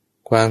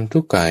ความทุ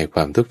กข์กายคว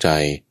ามทุกข์ใจ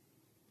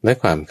และ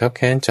ความคับแ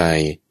ค้นใจ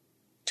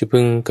จะพึ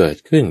งเกิด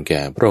ขึ้นแ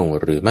ก่พระองค์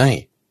หรือไม่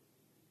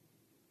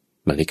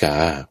มัลลิกา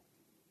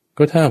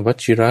ก็ถ้าว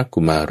ชิรกุ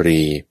มา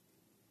รี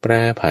แปร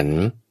ผัน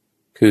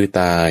คือ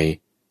ตาย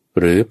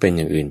หรือเป็นอ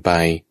ย่างอื่นไป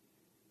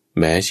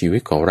แม้ชีวิ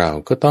ตของเรา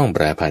ก็ต้องแป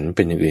รผันเ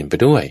ป็นอย่างอื่นไป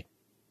ด้วย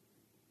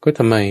ก็ท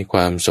ำไมคว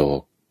ามโศ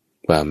ก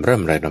ความร่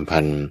ำไรรำ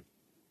พัน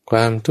คว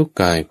ามทุกข์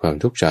กายความ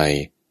ทุกข์ใจ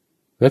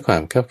และควา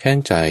มคับแค้น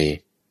ใจ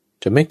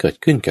จะไม่เกิด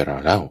ขึ้นแก่เรา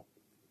เล่า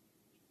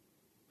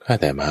ข้า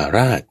แต่มหาร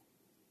าช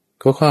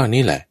ก็ข้อ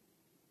นี้แหละ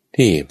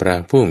ที่พระ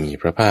ผู้มี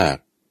พระภาค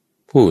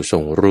ผู้ทร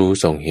งรู้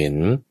ทรงเห็น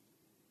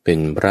เป็น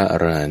พระอ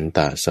รหันต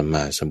สัมม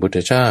าสัมพุทธ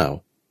เจ้า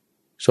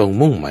ทรง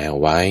มุ่งหมายเอา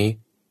ไว้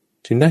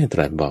จึงได้ต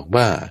รัสบอก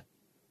ว่า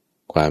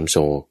ความโศ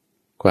ก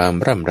ความ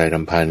ร่ำไรร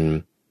ำพัน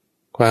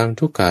ความ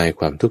ทุกข์กาย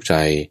ความทุกข์ใจ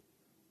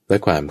และ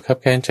ความคับ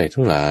แค้นใจ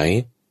ทั้งหลาย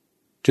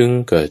จึง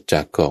เกิดจ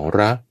ากของ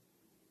รัก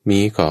มี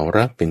ของ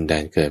รักเป็นแด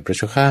นเกิดพระเ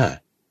จ้าข้า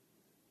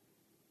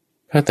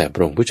ข้าแต่พร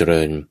ะองค์ผู้เจ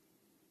ริญ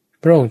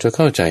พระองค์จะเ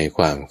ข้าใจค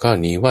วามข้อ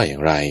นี้ว่าอย่า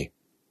งไร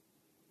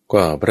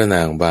ก็พระน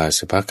างวาส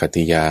ภค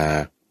ติยา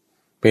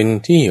เป็น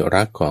ที่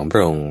รักของพร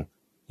ะองค์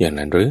อย่าง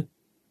นั้นหรือ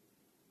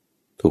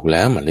ถูกแ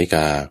ล้วมัลลิก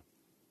า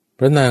พ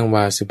ระนางว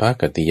าสภ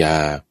คติยา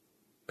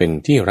เป็น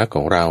ที่รักข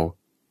องเรา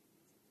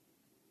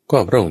ก็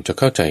พระองค์จะ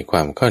เข้าใจคว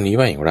ามข้อนี้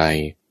ว่าอย่างไร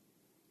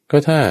ก็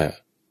ถ้า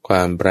คว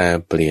ามแปร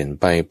เปลี่ยน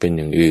ไปเป็นอ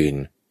ย่างอื่น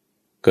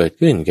เกิด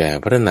ขึ้นแก่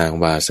พระนาง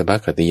วาสภ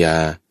คติยา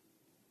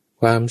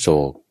ความโศ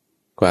ก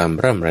ความ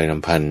ร่ำไรร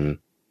ำพัน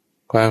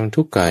ความ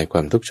ทุกข์กายคว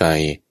ามทุกข์ใจ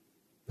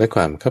และค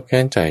วามคับแค้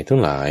นใจทั้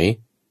งหลาย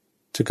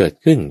จะเกิด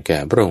ขึ้นแก่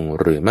พระองค์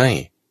หรือไม่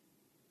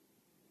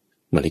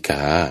มัลลิก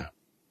า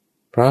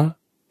เพราะ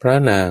พระ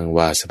นางว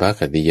าสภ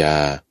คติยา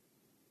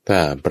ถ้า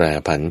แปร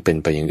ผันเป็น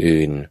ไปอย่าง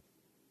อื่น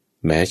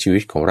แม้ชีวิ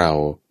ตของเรา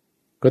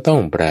ก็ต้อ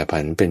งแปรผั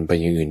นเป็นไป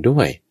อย่างอื่นด้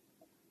วย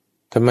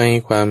ทำไม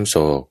ความโศ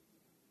ก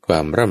ควา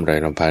มร่ำไร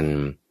รำพัน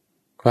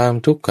ความ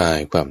ทุกข์กาย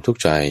ความทุกข์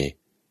ใจ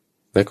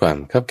และความ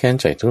คับแค้น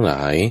ใจทั้งหล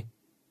าย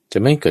จะ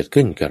ไม่เกิด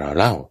ขึ้นกับเรา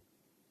เล่า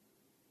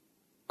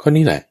ข้อ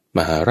นี้แหละม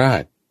หารา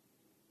ช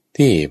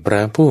ที่พร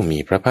ะผู้มี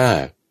พระภา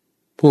ค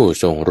ผู้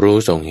ทรงรู้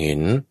ทรงเห็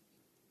น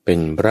เป็น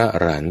พระอ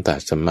รหันต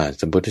สัมมา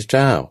สัมพุทธเ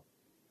จ้า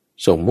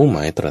ทรงมุ่งหม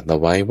ายตรัสเอา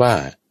ไว้ว่า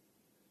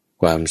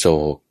ความโศ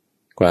ก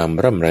ความ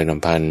ร่ำไรร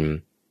ำพัน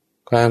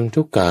ความ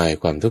ทุกข์กาย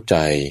ความทุกข์ใจ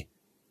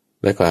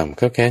และความ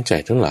คับแค้นใจ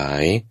ทั้งหลา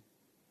ย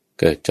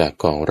เกิดจาก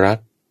ของรัก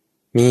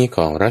มีข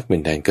องรักเป็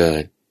นแดนเกิ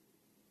ด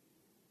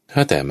ถ้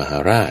าแต่มหา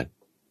ราช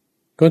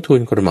ก็ทู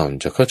ลกระหม่อม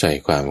จะเข้าใจ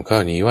ความข้อ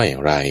นี้ว่าอย่า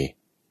งไร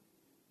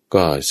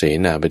ก็เส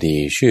นาบดี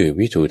ชื่อ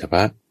วิทูตภ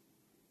ะ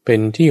เป็น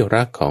ที่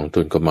รักของ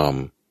ทูลกระหม่อม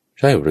ใ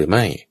ช่หรือไ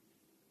ม่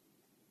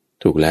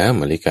ถูกแล้ว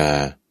มัลลิกา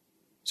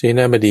เสน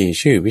าบดี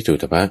ชื่อวิทู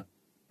ตภะ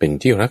เป็น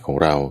ที่รักของ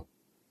เรา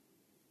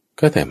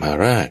ก็แต่มหา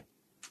ราช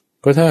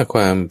ก็ถ้าค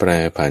วามแปร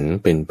ผัน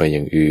เป็นไปอ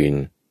ย่างอื่น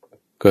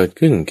เกิด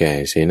ขึ้นแก่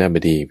เสนาบ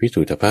ดีวิ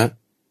ทูตภะ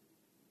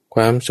ค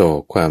วามโศ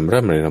กความ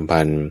ร่ำไรรำ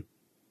พัน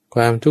ค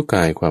วามทุกข์ก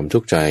ายความทุ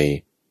กข์ใจ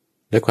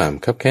และความ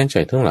คับแค้นใจ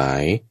ทั้งหลา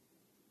ย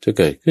จะ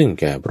เกิดขึ้น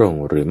แก่พระอง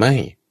ค์หรือไม่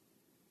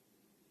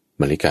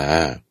มัลลิกา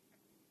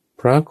เ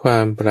พราะควา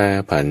มแปร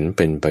ผันเ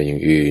ป็นไปอย่า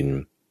งอื่น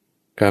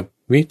กับ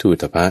วิทู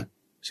ตภะ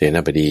เสน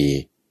าบดี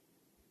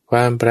คว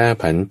ามแปร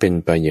ผันเป็น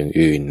ไปอย่าง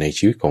อื่นใน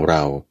ชีวิตของเร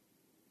า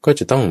ก็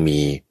จะต้องมี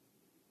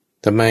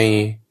ทำไม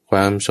คว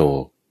ามโศ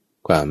ก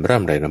ความร่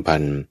ำไรรำพั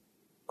น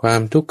ควา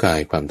มทุกข์กาย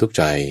ความทุกข์ใ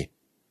จ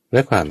แล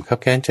ะความคับ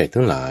แค้นใจ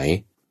ทั้งหลาย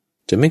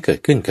จะไม่เกิด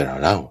ขึ้นกับเรา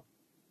เล่า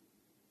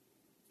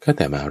ข้าแ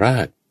ต่มหารา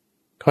ช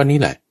ข้อนี้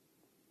แหละ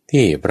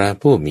ที่พระ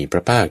ผู้มีพร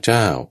ะภาคเ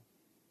จ้า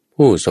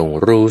ผู้ทรง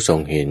รู้ทรง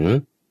เห็น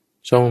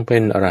ทรงเป็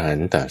นอรหัน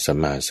ตสัม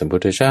มาสัมพุ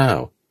ทธเจ้า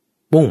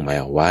มุ่งหมาย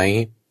เอาไว้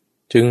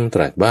จึงต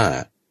รัสว่า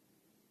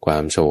ควา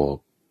มโศก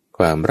ค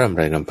วามร่ำไ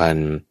รรำพัน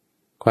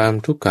ความ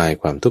ทุกข์กาย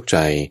ความทุกข์ใจ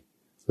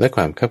และค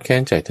วามคับแค้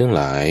นใจทั้งห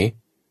ลาย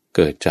เ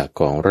กิดจาก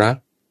ของรัก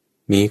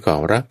มีขอ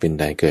งรักเป็นแ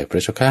ดนเกิดพร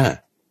ะเจ้าข้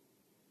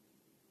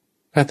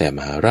าแต่ม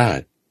หาราช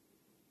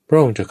พระ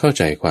องค์จะเข้า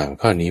ใจความ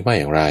ข้อนี้ว่า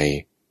อย่างไร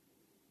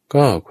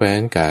ก็แคว้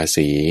นกา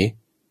สี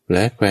แล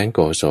ะแคว้นโก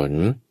ศล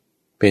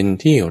เป็น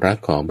ที่รัก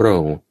ของพระอ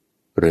งค์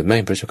หรือไม่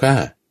พระเจ้าข้า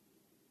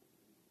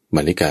ม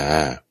าริกา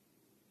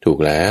ถูก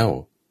แล้ว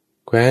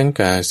แคว้น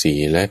กาสี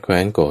และแคว้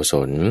นโกศ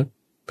ล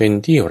เป็น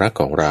ที่รัก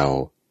ของเรา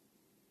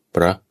เพ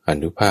ราะอา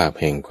นุภาพ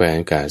แห่งแคว้น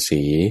กา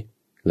สี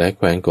และแ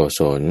คว้นโก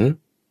ศล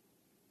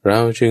เรา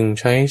จึง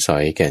ใช้สอ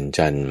ยแก่น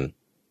จันทร์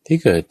ที่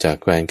เกิดจาก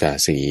แคว้นกา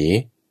สี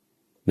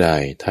ได้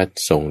ทัด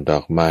ส่งดอ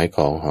กไม้ข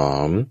องหอ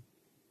ม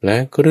และ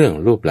เครื่อง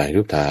รูปลาย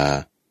รูปตา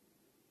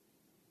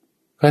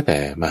ข้าแต่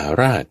มหา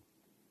ราช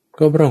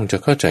ก็พระองค์จะ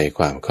เข้าใจค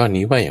วามข้อ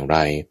นี้ว่าอย่างไร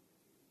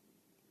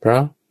เพรา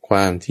ะคว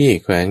ามที่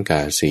แคว้นก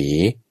าสี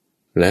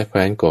และแค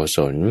ว้นโกศ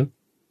ล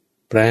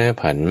แปร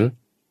ผัน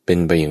เป็น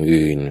ไปอย่าง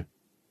อื่น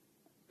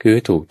คือ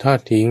ถูกทอด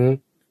ทิ้ง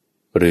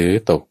หรือ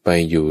ตกไป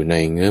อยู่ใน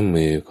เงื้อม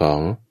มือของ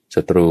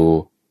ศัตรู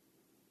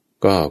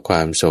ก็คว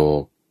ามโศ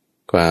ก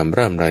ความ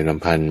ร่ำไรร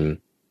ำพัน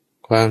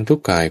ความทุก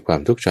ข์กายควา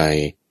มทุกข์ใจ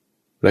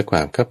และคว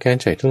ามคับแค้น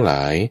ใจทั้งหล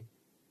าย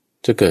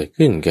จะเกิด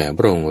ขึ้นแก่พ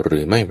ระองค์หรื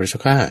อไม่พระเจ้า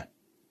ข้า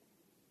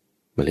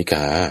มลิก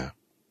า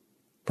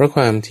เพราะค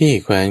วามที่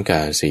แคว้นก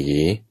าสี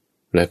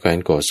และแคว้น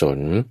โกศล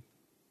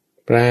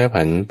แปร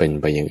ผันเป็น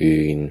ไปอย่าง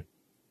อื่น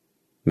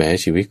แม้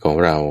ชีวิตของ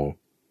เรา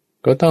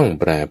ก็ต้อง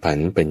แปรผัน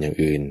เป็นอย่าง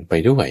อื่นไป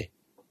ด้วย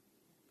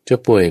จะ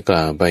ป่วยก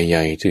ล่าวไปให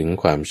ญ่ถึง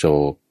ความโศ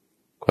ก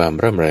ความ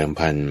ร่ำไรรำ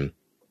พัน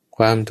ค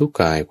วามทุกข์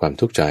กายความ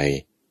ทุกข์ใจ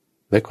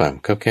และความ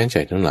คับแค้นใจ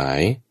ทั้งหลา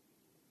ย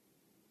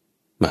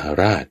มหา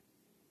ราช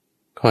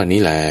ข้อ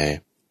นี้แล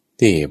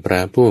ที่พร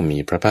ะผู้มี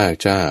พระภาค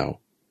เจ้า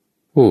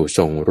ผู้ท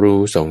รงรู้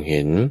ทรงเ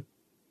ห็น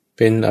เ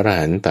ป็นอร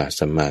หันต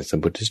สัมมาสัม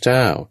พุทธเจ้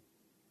า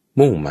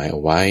มุ่งหมายเอ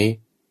าไว้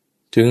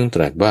จึงต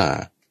รัสว่า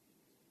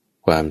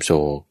ความโศ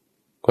ก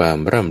ความ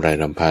ร่ำไร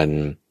รำพัน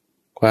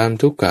ความ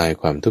ทุกข์กาย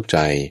ความทุกข์ใจ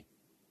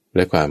แล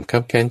ะความคั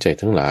บแค้นใจ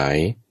ทั้งหลาย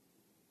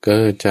เกิ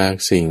ดจาก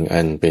สิ่ง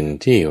อันเป็น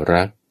ที่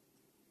รัก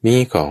มี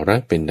ของรั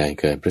กเป็นแดน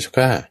เกิดพระเจ้า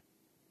ข้า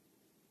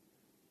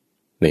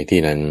ใน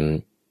ที่นั้น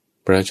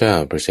พระเจ้า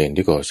ประเสน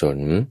ที่โกศล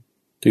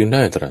จึงไ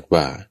ด้ตรัส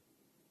ว่า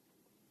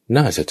น่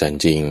าอัศจรร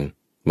ย์จริง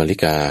มาริ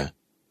กา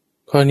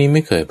ข้อนี้ไ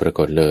ม่เคยปรา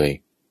กฏเลย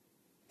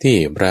ที่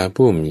พระ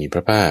ผู้มีพร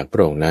ะภาคพร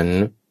ะองค์นั้น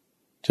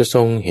จะท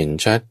รงเห็น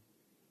ชัด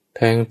แท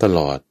งตล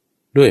อด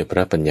ด้วยพร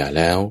ะปัญญาแ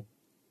ล้ว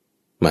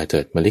มาเถิ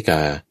ดมาริก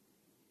า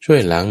ช่วย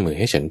ล้างมือ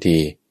ให้ฉันที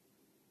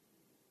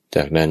จ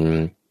ากนั้น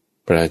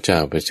พระเจ้า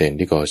ประเสน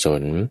ที่โกศ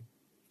ล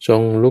ทร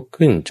งลุก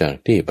ขึ้นจาก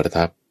ที่ประ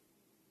ทับ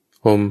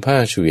ห่มผ้า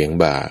เฉวียง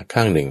บ่า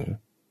ข้างหนึ่ง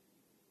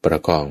ประ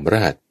คองพระ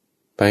หัตถ์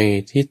ไป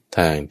ทิศท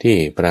างที่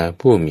พระ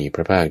ผู้มีพ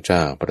ระภาคเจ้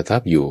าประทั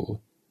บอยู่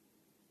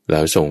แล้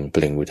วส่งเป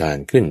ล่งอุทาน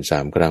ขึ้น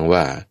3 ครั้ง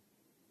ว่า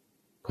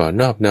ขอ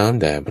นอบน้อม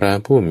แด่พระ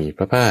ผู้มีพ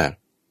ระภาค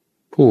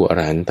ผู้อร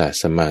หันต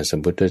สัมมาสัม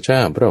พุทธเจ้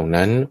าพระองค์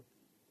นั้น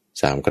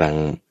3 ครั้ง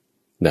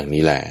ดัง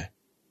นี้แหละ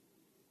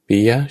ปิ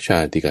ยชา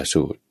ติก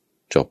สูตร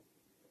จบ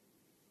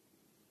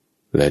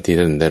และที่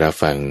ท่านได้รับ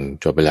ฟัง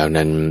จบไปแล้ว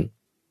นั้น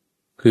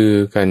คือ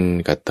กัน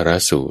กัตตร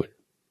สูตร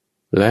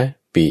และ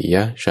ปิย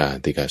ชา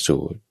ติกสู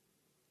ตร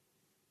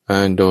อ่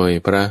านโดย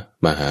พระ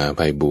มหาไพ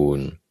บูล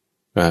ย์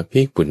อา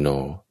ภิปุณโญ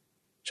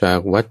จาก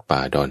วัดป่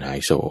าดอนหาย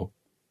โศก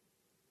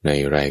ใน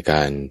รายก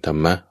ารธร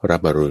รมรั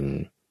บอรุณ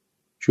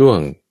ช่วง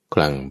ค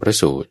ลังพระ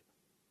สูตร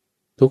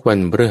ทุกวัน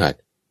พฤหัส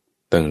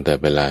ตั้งแต่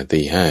เวลา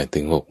 5:00 ถึ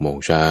ง 6:00 น.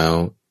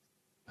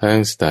ทาง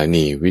สถา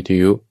นีวิท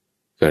ยุ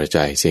กระจ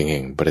ายเสียงแ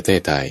ห่งประเท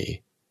ศไทย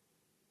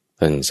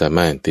ท่านสาม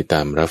ารถติดต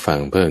ามรับฟัง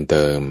เพิ่มเ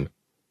ติม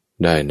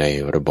ได้ใน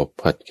ระบบ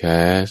พอดแค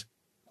สต์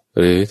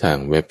หรือทาง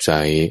เว็บไซ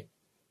ต์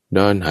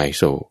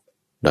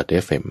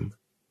donhaiso.fm